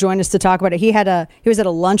going to join us to talk about it. He was at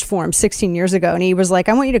a lunch forum 16 years ago, and he was like,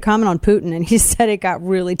 I want you to comment on Putin. And he said it got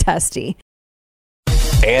really testy.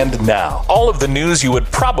 And now, all of the news you would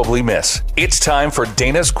probably miss. It's time for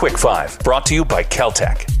Dana's Quick Five, brought to you by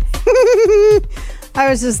Caltech. I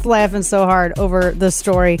was just laughing so hard over the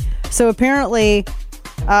story. So apparently,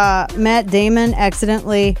 Matt Damon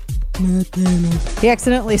accidentally sent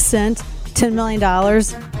 $10 million.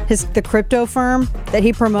 the crypto firm that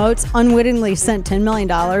he promotes unwittingly sent $10 million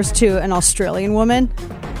to an Australian woman.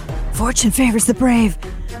 Fortune favors the brave.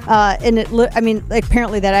 And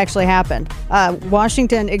apparently that actually happened.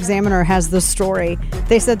 Washington Examiner has the story.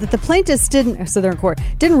 They said that the plaintiffs they're in court,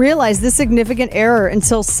 didn't realize this significant error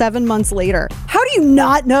until 7 months later. How do you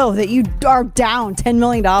not know that you are down $10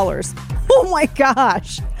 million? Oh my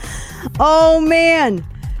gosh. Oh man.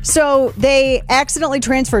 So they accidentally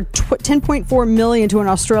transferred $10.4 million to an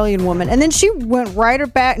Australian woman, and then she went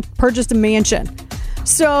right back and purchased a mansion.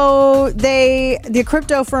 So the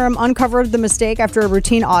crypto firm uncovered the mistake after a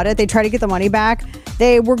routine audit. They tried to get the money back.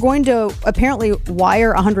 They were going to apparently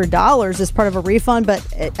wire $100 as part of a refund, but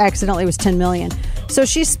it accidentally was $10 million. So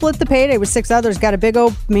she split the payday with 6 others, got a big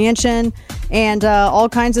old mansion and all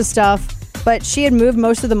kinds of stuff. But she had moved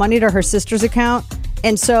most of the money to her sister's account.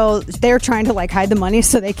 And so they're trying to hide the money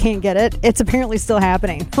so they can't get it. It's apparently still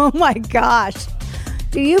happening. Oh my gosh.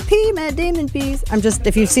 Do you pee, Matt Damon pees?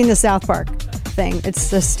 If you've seen the South Park thing, it's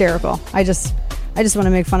hysterical. I just want to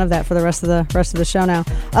make fun of that for the rest of the show now.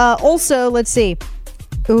 Also, let's see.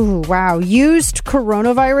 Ooh, wow. Used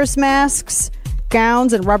coronavirus masks,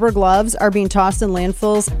 gowns, and rubber gloves are being tossed in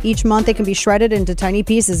landfills. Each month they can be shredded into tiny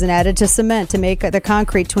pieces and added to cement to make the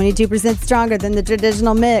concrete 22% stronger than the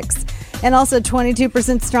traditional mix. And also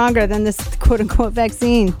 22% stronger than this quote-unquote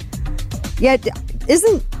vaccine. Yet,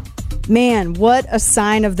 what a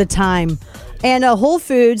sign of the time. And Whole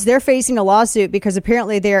Foods, they're facing a lawsuit because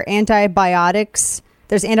apparently their antibiotics,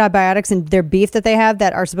 there's antibiotics in their beef that they have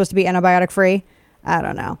that are supposed to be antibiotic-free. I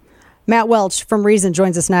don't know. Matt Welch from Reason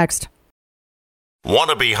joins us next.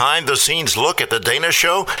 Want a behind-the-scenes look at The Dana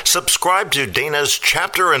Show? Subscribe to Dana's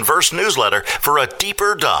Chapter and Verse newsletter for a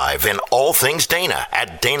deeper dive in all things Dana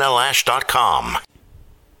at danalash.com.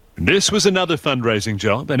 This was another fundraising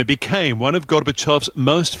job, and it became one of Gorbachev's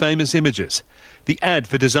most famous images. The ad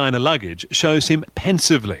for designer luggage shows him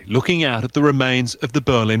pensively looking out at the remains of the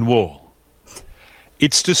Berlin Wall.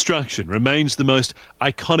 Its destruction remains the most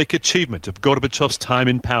iconic achievement of Gorbachev's time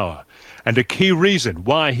in power, and a key reason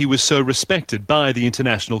why he was so respected by the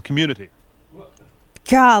international community.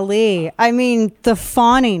 Golly, the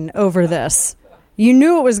fawning over this. You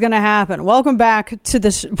knew it was going to happen. Welcome back to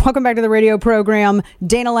the radio program.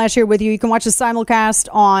 Dana Lash here with you. You can watch the simulcast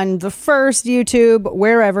on the First, YouTube,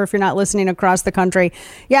 wherever, if you're not listening across the country.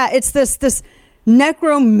 Yeah, it's this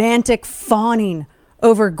necromantic fawning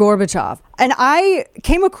over Gorbachev. And I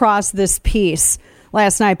came across this piece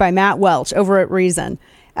last night by Matt Welch over at Reason.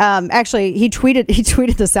 Actually, he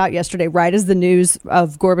tweeted this out yesterday, right as the news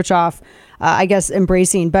of Gorbachev, I guess,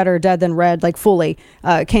 embracing better dead than red, fully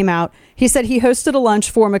came out. He said he hosted a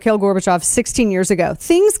lunch for Mikhail Gorbachev 16 years ago.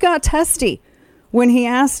 Things got testy when he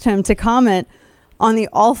asked him to comment on the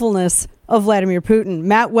awfulness of Vladimir Putin.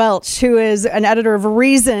 Matt Welch, who is an editor of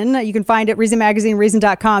Reason, you can find it, Reason Magazine,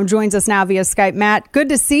 Reason.com, joins us now via Skype. Matt, good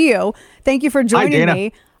to see you. Thank you for joining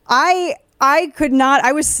me.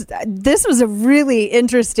 This was a really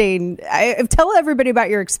interesting, tell everybody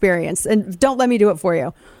about your experience and don't let me do it for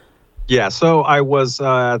you. Yeah, so I was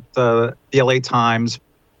at the LA Times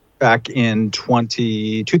back in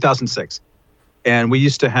 2006. And we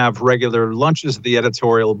used to have regular lunches at the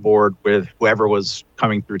editorial board with whoever was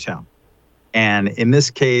coming through town. And in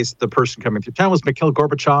this case, the person coming through town was Mikhail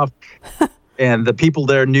Gorbachev. And the people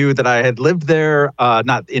there knew that I had lived there,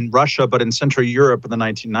 not in Russia, but in Central Europe in the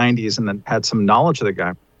 1990s, and then had some knowledge of the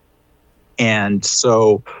guy. And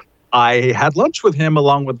so I had lunch with him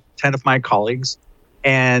along with 10 of my colleagues.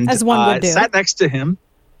 And as one would do. Sat next to him.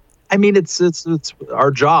 It's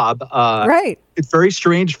our job. Right. It's very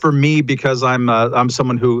strange for me because I'm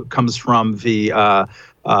someone who comes from the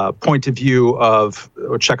point of view of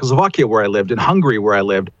Czechoslovakia, where I lived, and Hungary, where I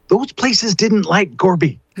lived. Those places didn't like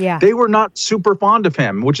Gorby. Yeah. They were not super fond of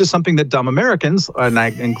him, which is something that dumb Americans, and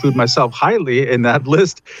I include myself highly in that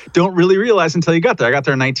list, don't really realize until you got there. I got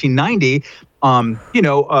there in 1990.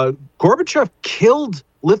 Gorbachev killed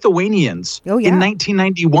Lithuanians in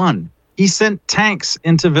 1991. He sent tanks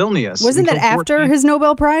into Vilnius. Wasn't that after his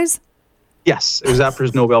Nobel Prize? Yes, it was after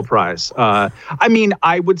his Nobel Prize.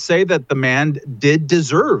 I would say that the man did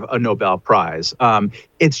deserve a Nobel Prize.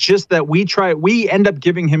 It's just that we end up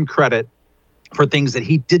giving him credit for things that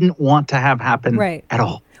he didn't want to have happen at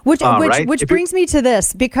all. Which brings me to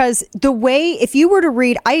this, because the way, if you were to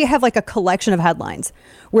read, I have a collection of headlines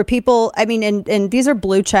where people, and these are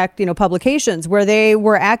blue checked, publications where they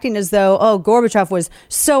were acting as though, Gorbachev was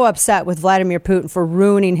so upset with Vladimir Putin for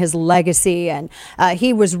ruining his legacy. And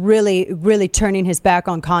he was really, really turning his back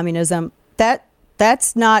on communism.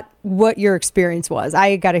 That's not what your experience was.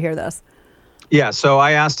 I got to hear this. Yeah, so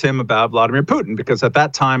I asked him about Vladimir Putin because at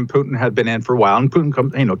that time Putin had been in for a while, and Putin,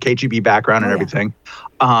 KGB background and everything,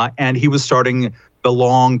 and he was starting the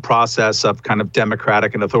long process of kind of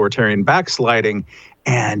democratic and authoritarian backsliding,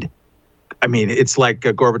 and I mean, it's like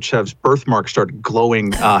Gorbachev's birthmark started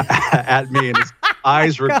glowing at me, and his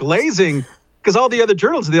eyes were glazing because all the other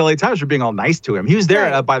journalists of the LA Times were being all nice to him. He was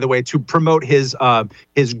there, by the way, to promote his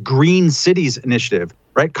Green Cities initiative.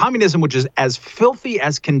 Right? Communism, which is as filthy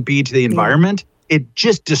as can be to the environment, it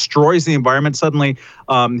just destroys the environment. Suddenly,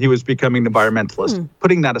 he was becoming an environmentalist.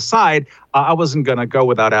 Putting that aside, I wasn't going to go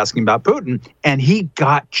without asking about Putin. And he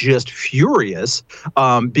got just furious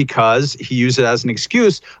because he used it as an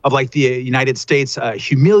excuse of like the United States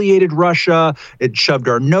humiliated Russia. It shoved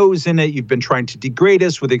our nose in it. You've been trying to degrade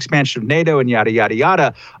us with the expansion of NATO and yada, yada,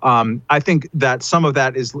 yada. I think that some of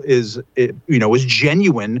that is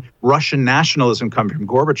genuine Russian nationalism coming from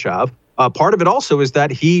Gorbachev. Part of it also is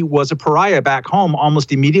that he was a pariah back home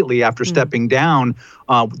almost immediately after stepping down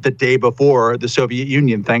the day before the Soviet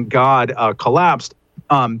Union, thank God, collapsed.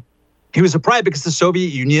 He was a pariah because the Soviet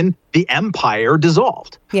Union, the empire,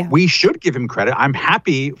 dissolved. Yeah. We should give him credit. I'm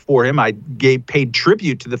happy for him. I paid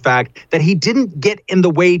tribute to the fact that he didn't get in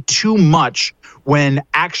the way too much when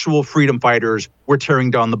actual freedom fighters were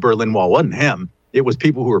tearing down the Berlin Wall. It wasn't him. It was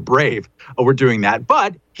people who were brave were doing that.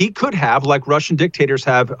 But he could have, like Russian dictators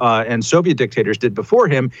have and Soviet dictators did before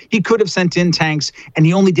him, he could have sent in tanks, and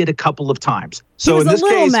he only did a couple of Times. So he was in this a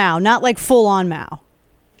little case, Mao, not like full-on Mao.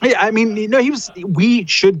 Yeah, I mean, we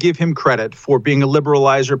should give him credit for being a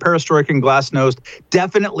liberalizer. Perestroika and glasnost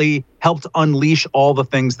definitely helped unleash all the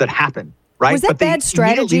things that happened, right? Was that bad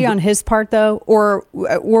strategy on his part, though? Or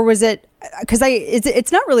was it... Because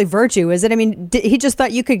it's not really virtue, is it? I mean, he just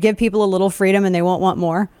thought you could give people a little freedom and they won't want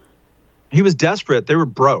more? He was desperate. They were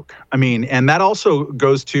broke. I mean, and that also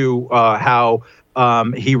goes to how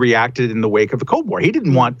he reacted in the wake of the Cold War. He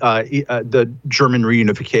didn't want the German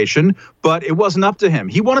reunification, but it wasn't up to him.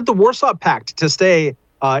 He wanted the Warsaw Pact to stay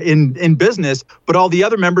in business, but all the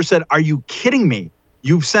other members said, "Are you kidding me?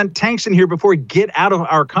 You've sent tanks in here before. Get out of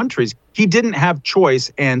our countries." He didn't have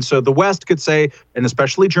choice. And so the West could say, and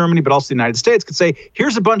especially Germany, but also the United States could say,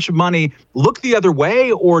 here's a bunch of money, look the other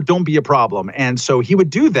way or don't be a problem. And so he would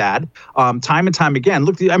do that time and time again.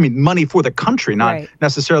 Money for the country, not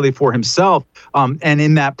necessarily for himself. And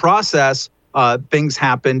in that process, things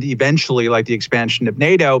happened eventually, like the expansion of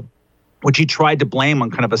NATO, which he tried to blame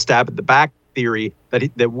on kind of a stab at the back theory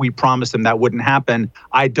that we promised him that wouldn't happen.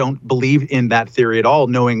 I don't believe in that theory at all,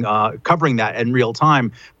 covering that in real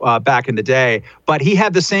time back in the day. But he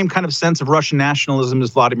had the same kind of sense of Russian nationalism as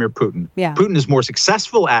Vladimir Putin. Yeah. Putin is more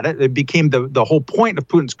successful at it. It became the whole point of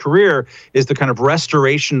Putin's career is the kind of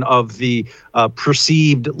restoration of the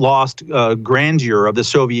perceived lost grandeur of the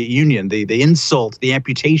Soviet Union, the insult, the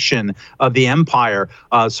amputation of the empire.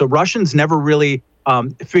 So Russians never really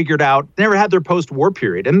figured out, never had their post-war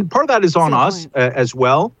period. And part of that is on us as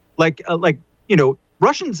well.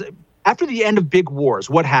 Russians, after the end of big wars,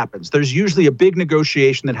 what happens? There's usually a big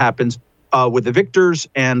negotiation that happens with the victors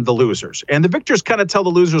and the losers. And the victors kind of tell the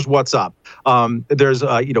losers what's up. There's,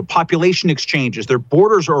 population exchanges. Their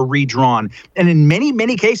borders are redrawn. And in many,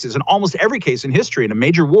 many cases, in almost every case in history, in a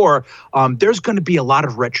major war, there's going to be a lot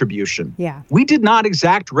of retribution. Yeah. We did not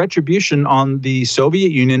exact retribution on the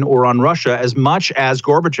Soviet Union or on Russia as much as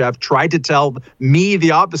Gorbachev tried to tell me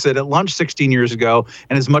the opposite at lunch 16 years ago.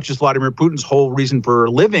 And as much as Vladimir Putin's whole reason for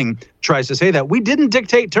living tries to say that, we didn't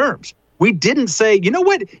dictate terms. We didn't say, you know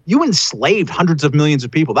what, you enslaved hundreds of millions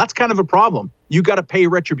of people. That's kind of a problem. You got to pay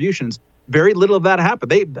retributions. Very little of that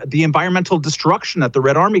happened. The environmental destruction that the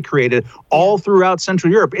Red Army created all throughout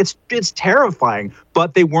Central Europe, it's terrifying,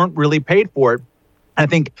 but they weren't really paid for it. I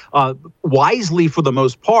think wisely for the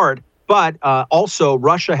most part, but also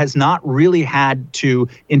Russia has not really had to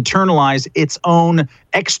internalize its own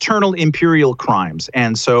external imperial crimes.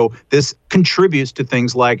 And so this contributes to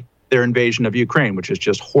things like their invasion of Ukraine, which is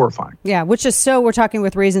just horrifying. Yeah, which is we're talking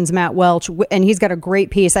with Reason's Matt Welch, and he's got a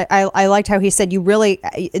great piece. I liked how he said,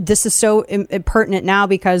 this is so pertinent now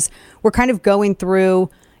because we're kind of going through,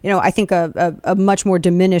 I think a much more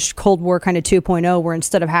diminished Cold War kind of 2.0, where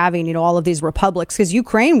instead of having, all of these republics, because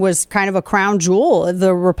Ukraine was kind of a crown jewel of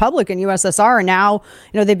the Republic in USSR. And now,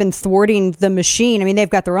 they've been thwarting the machine. I mean, they've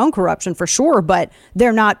got their own corruption for sure, but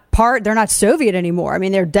they're not Soviet anymore. I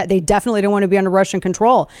mean, they definitely don't want to be under Russian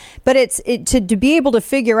control. But to be able to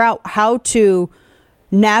figure out how to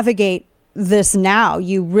navigate this now,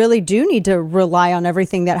 you really do need to rely on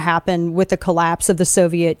everything that happened with the collapse of the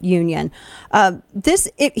Soviet Union.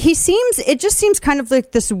 It just seems kind of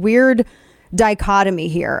like this weird dichotomy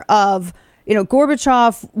here of,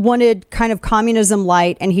 Gorbachev wanted kind of communism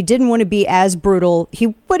light, and he didn't want to be as brutal.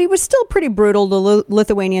 But he was still pretty brutal to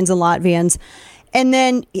Lithuanians and Latvians. And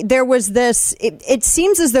then there was this, it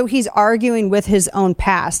seems as though he's arguing with his own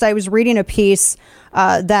past. I was reading a piece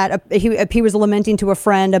that he was lamenting to a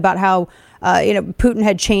friend about how, Putin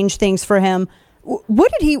had changed things for him.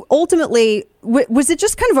 What did he ultimately, was it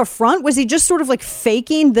just kind of a front? Was he just sort of like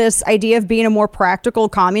faking this idea of being a more practical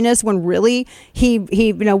communist when really he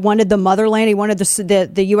wanted the motherland, he wanted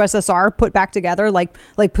the USSR put back together like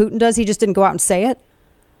Putin does? He just didn't go out and say it?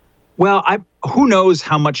 Well, who knows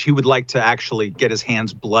how much he would like to actually get his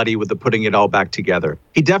hands bloody with the putting it all back together.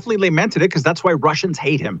 He definitely lamented it because that's why Russians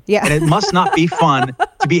hate him. Yeah. And it must not be fun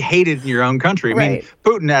to be hated in your own country. I mean,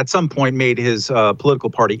 Putin at some point made his political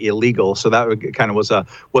party illegal, so that kind of was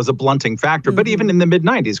a blunting factor. Mm-hmm. But even in the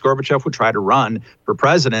mid-'90s, Gorbachev would try to run for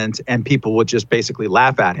president, and people would just basically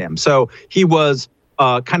laugh at him. So he was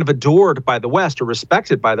kind of adored by the West or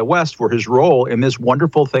respected by the West for his role in this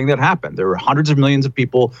wonderful thing that happened. There were hundreds of millions of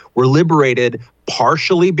people were liberated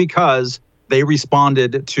partially because they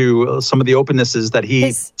responded to some of the opennesses that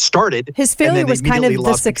he started. His failure was kind of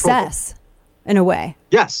the success in a way.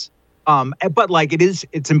 Yes. But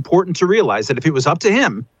it's important to realize that if it was up to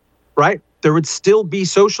him, right, there would still be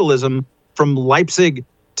socialism from Leipzig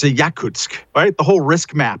to Yakutsk, right? The whole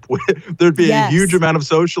risk map. There'd be a huge amount of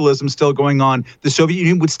socialism still going on. The Soviet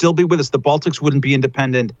Union would still be with us. The Baltics wouldn't be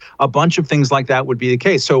independent. A bunch of things like that would be the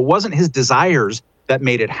case. So it wasn't his desires that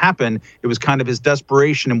made it happen. It was kind of his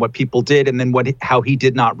desperation and what people did, and then how he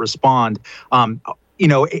did not respond. I'm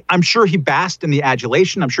sure he basked in the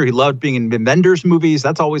adulation. I'm sure he loved being in vendors movies.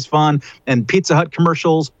 That's always fun. And Pizza Hut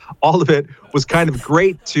commercials. All of it was kind of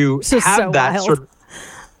great to have that wild. Sort of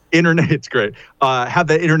internet. It's great. Have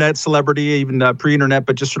that internet celebrity, even pre-internet,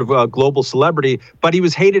 but just sort of a global celebrity. But he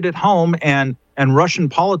was hated at home, and Russian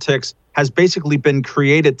politics has basically been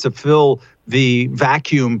created to fill the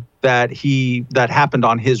vacuum that happened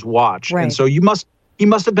on his watch. Right. And so he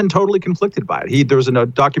must have been totally conflicted by it. There was a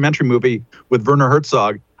documentary movie with Werner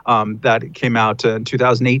Herzog that came out in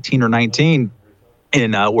 2018 or 19.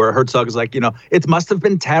 Where Herzog is like, it must have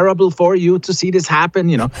been terrible for you to see this happen,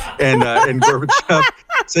 and Gorbachev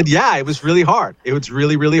said, yeah, it was really hard. It was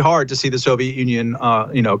really, really hard to see the Soviet Union,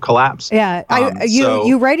 collapse. Yeah,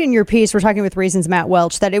 you write in your piece, we're talking with Reason's Matt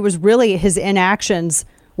Welch, that it was really his inactions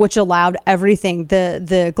which allowed everything,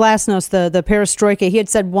 the glasnost, the perestroika. He had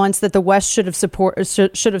said once that the West should have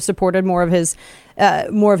supported more of his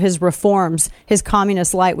reforms, his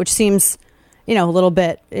communist light, which seems a little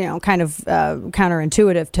bit, kind of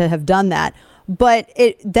counterintuitive to have done that. But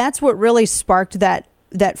that's what really sparked that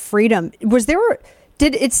freedom.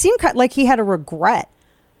 Did it seem like he had a regret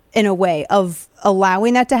in a way of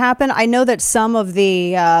allowing that to happen? I know that some of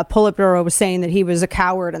the Politburo was saying that he was a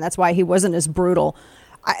coward and that's why he wasn't as brutal.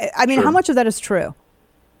 I mean, How much of that is true?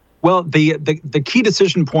 Well, the key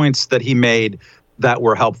decision points that he made that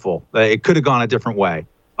were helpful, it could have gone a different way.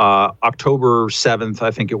 October 7th, I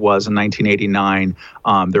think it was, in 1989,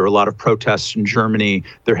 there were a lot of protests in Germany.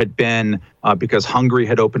 There had been, because Hungary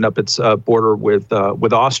had opened up its border with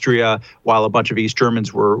Austria, while a bunch of East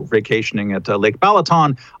Germans were vacationing at Lake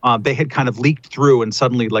Balaton, they had kind of leaked through, and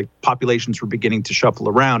suddenly, populations were beginning to shuffle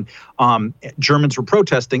around. Germans were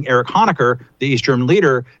protesting. Erich Honecker, the East German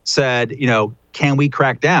leader, said, can we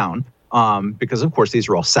crack down? Because, of course, these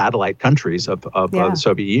are all satellite countries of the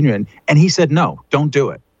Soviet Union. And he said, no, don't do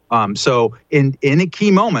it. So in a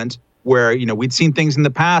key moment where, we'd seen things in the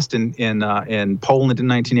past in Poland in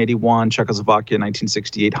 1981, Czechoslovakia in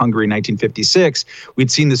 1968, Hungary in 1956,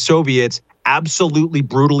 we'd seen the Soviets absolutely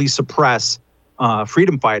brutally suppress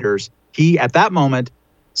freedom fighters. He, at that moment,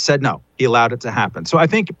 said no. He allowed it to happen. So I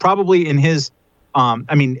think probably in his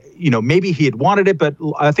maybe he had wanted it, but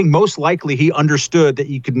I think most likely he understood that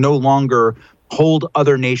he could no longer hold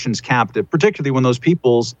other nations captive, particularly when those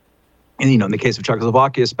peoples, and in the case of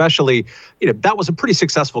Czechoslovakia especially, that was a pretty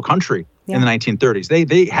successful country in the 1930s.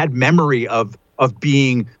 They had memory of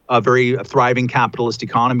being a very thriving capitalist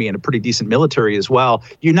economy and a pretty decent military as well.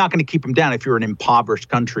 You're not going to keep them down if you're an impoverished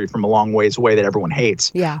country from a long ways away that everyone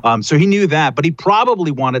hates. Yeah. So he knew that, but he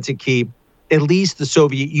probably wanted to keep at least the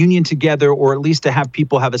Soviet Union together, or at least to have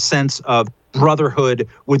people have a sense of brotherhood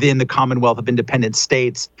within the Commonwealth of Independent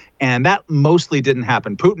States. And that mostly didn't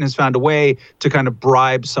happen. Putin has found a way to kind of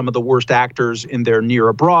bribe some of the worst actors in their near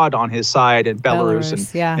abroad on his side, in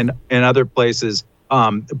Belarus and other places.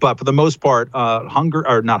 But for the most part,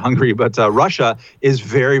 Russia is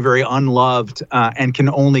very, very unloved and can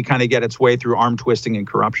only kind of get its way through arm twisting and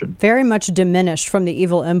corruption. Very much diminished from the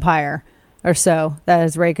evil empire or so, that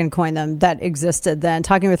as Reagan coined them, that existed then.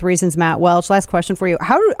 Talking with Reason's Matt Welch. Last question for you.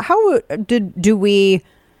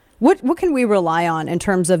 What can we rely on in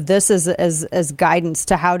terms of this as guidance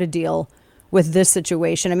to how to deal with this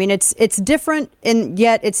situation? I mean, it's different, and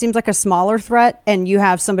yet it seems like a smaller threat, and you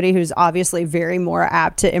have somebody who's obviously very more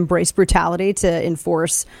apt to embrace brutality to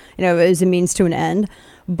enforce, as a means to an end.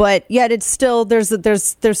 But yet it's still,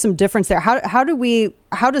 there's some difference there. How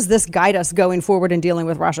does this guide us going forward in dealing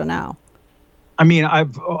with Russia now? I mean,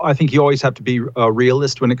 I think you always have to be a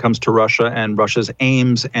realist when it comes to Russia and Russia's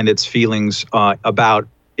aims and its feelings about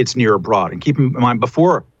its near abroad. And keep in mind,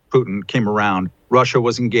 before Putin came around, Russia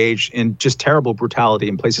was engaged in just terrible brutality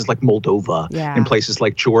in places like Moldova, in places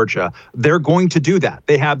like Georgia. They're going to do that.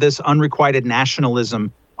 They have this unrequited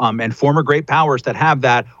nationalism, and former great powers that have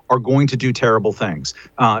that are going to do terrible things.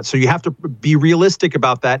 So you have to be realistic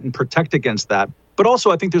about that and protect against that. But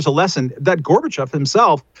also, I think there's a lesson that Gorbachev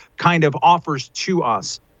himself kind of offers to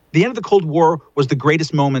us. The end of the Cold War was the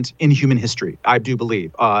greatest moment in human history, I do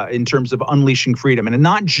believe, in terms of unleashing freedom. And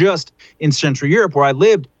not just in Central Europe, where I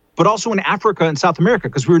lived, but also in Africa and South America,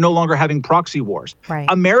 because we were no longer having proxy wars. Right.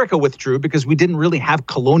 America withdrew because we didn't really have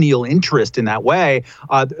colonial interest in that way.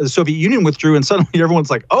 The Soviet Union withdrew, and suddenly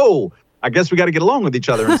everyone's like, oh, I guess we got to get along with each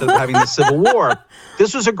other instead of having this civil war.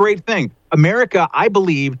 This was a great thing. America, I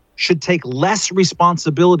believe, should take less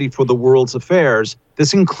responsibility for the world's affairs.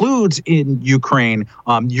 This includes in Ukraine.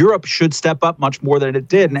 Europe should step up much more than it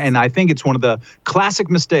did. And I think it's one of the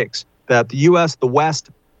classic mistakes that the U.S., the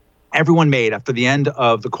West, everyone made after the end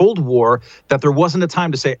of the Cold War, that there wasn't a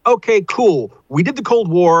time to say, okay, cool, we did the Cold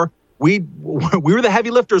War. We were the heavy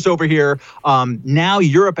lifters over here. Now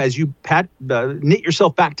Europe, as you knit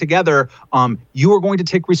yourself back together, you are going to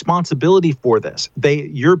take responsibility for this.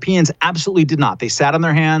 Europeans absolutely did not. They sat on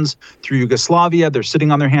their hands through Yugoslavia. They're sitting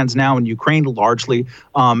on their hands now in Ukraine largely,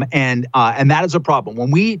 and that is a problem. When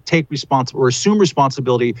we take or assume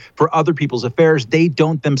responsibility for other people's affairs, they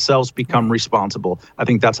don't themselves become responsible. I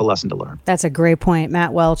think that's a lesson to learn. That's a great point,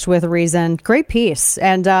 Matt Welch with Reason. Great piece,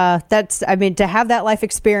 and to have that life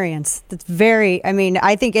experience. That's very,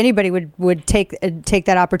 I think anybody would take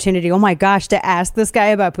that opportunity. Oh my gosh, to ask this guy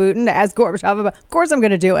about Putin, to ask Gorbachev about, of course I'm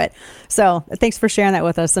going to do it. So thanks for sharing that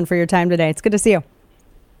with us and for your time today. It's good to see you.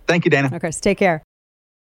 Thank you, Dana. Okay, so take care.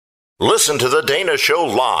 Listen to The Dana Show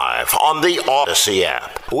live on the Odyssey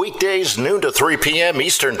app. Weekdays noon to 3 p.m.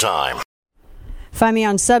 Eastern Time. Find me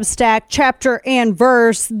on Substack, Chapter and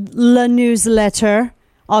Verse, La Newsletter.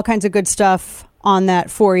 All kinds of good stuff on that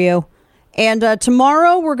for you. And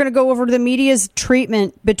tomorrow we're going to go over the media's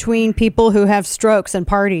treatment between people who have strokes and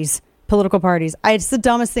parties, political parties. It's the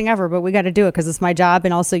dumbest thing ever, but we got to do it because it's my job.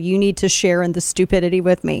 And also you need to share in the stupidity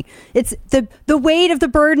with me. It's the weight of the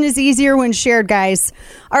burden is easier when shared, guys.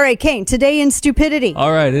 All right, Kane, today in stupidity.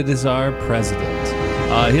 All right, it is our president.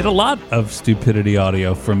 He had a lot of stupidity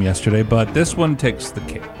audio from yesterday, but this one takes the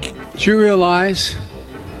cake. Do you realize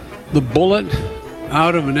the bullet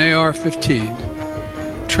out of an AR-15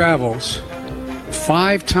 travels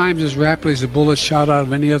 5 times as rapidly as a bullet shot out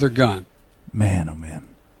of any other gun? Man, oh man.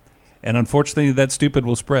 And unfortunately, that stupid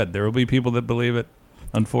will spread. There will be people that believe it,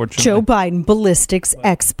 unfortunately. Joe Biden, ballistics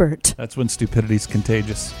expert. That's when stupidity's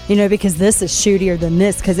contagious. Because this is shootier than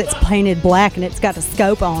this because it's painted black and it's got a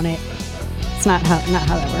scope on it. It's not how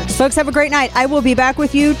that works. Folks, have a great night. I will be back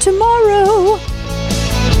with you tomorrow.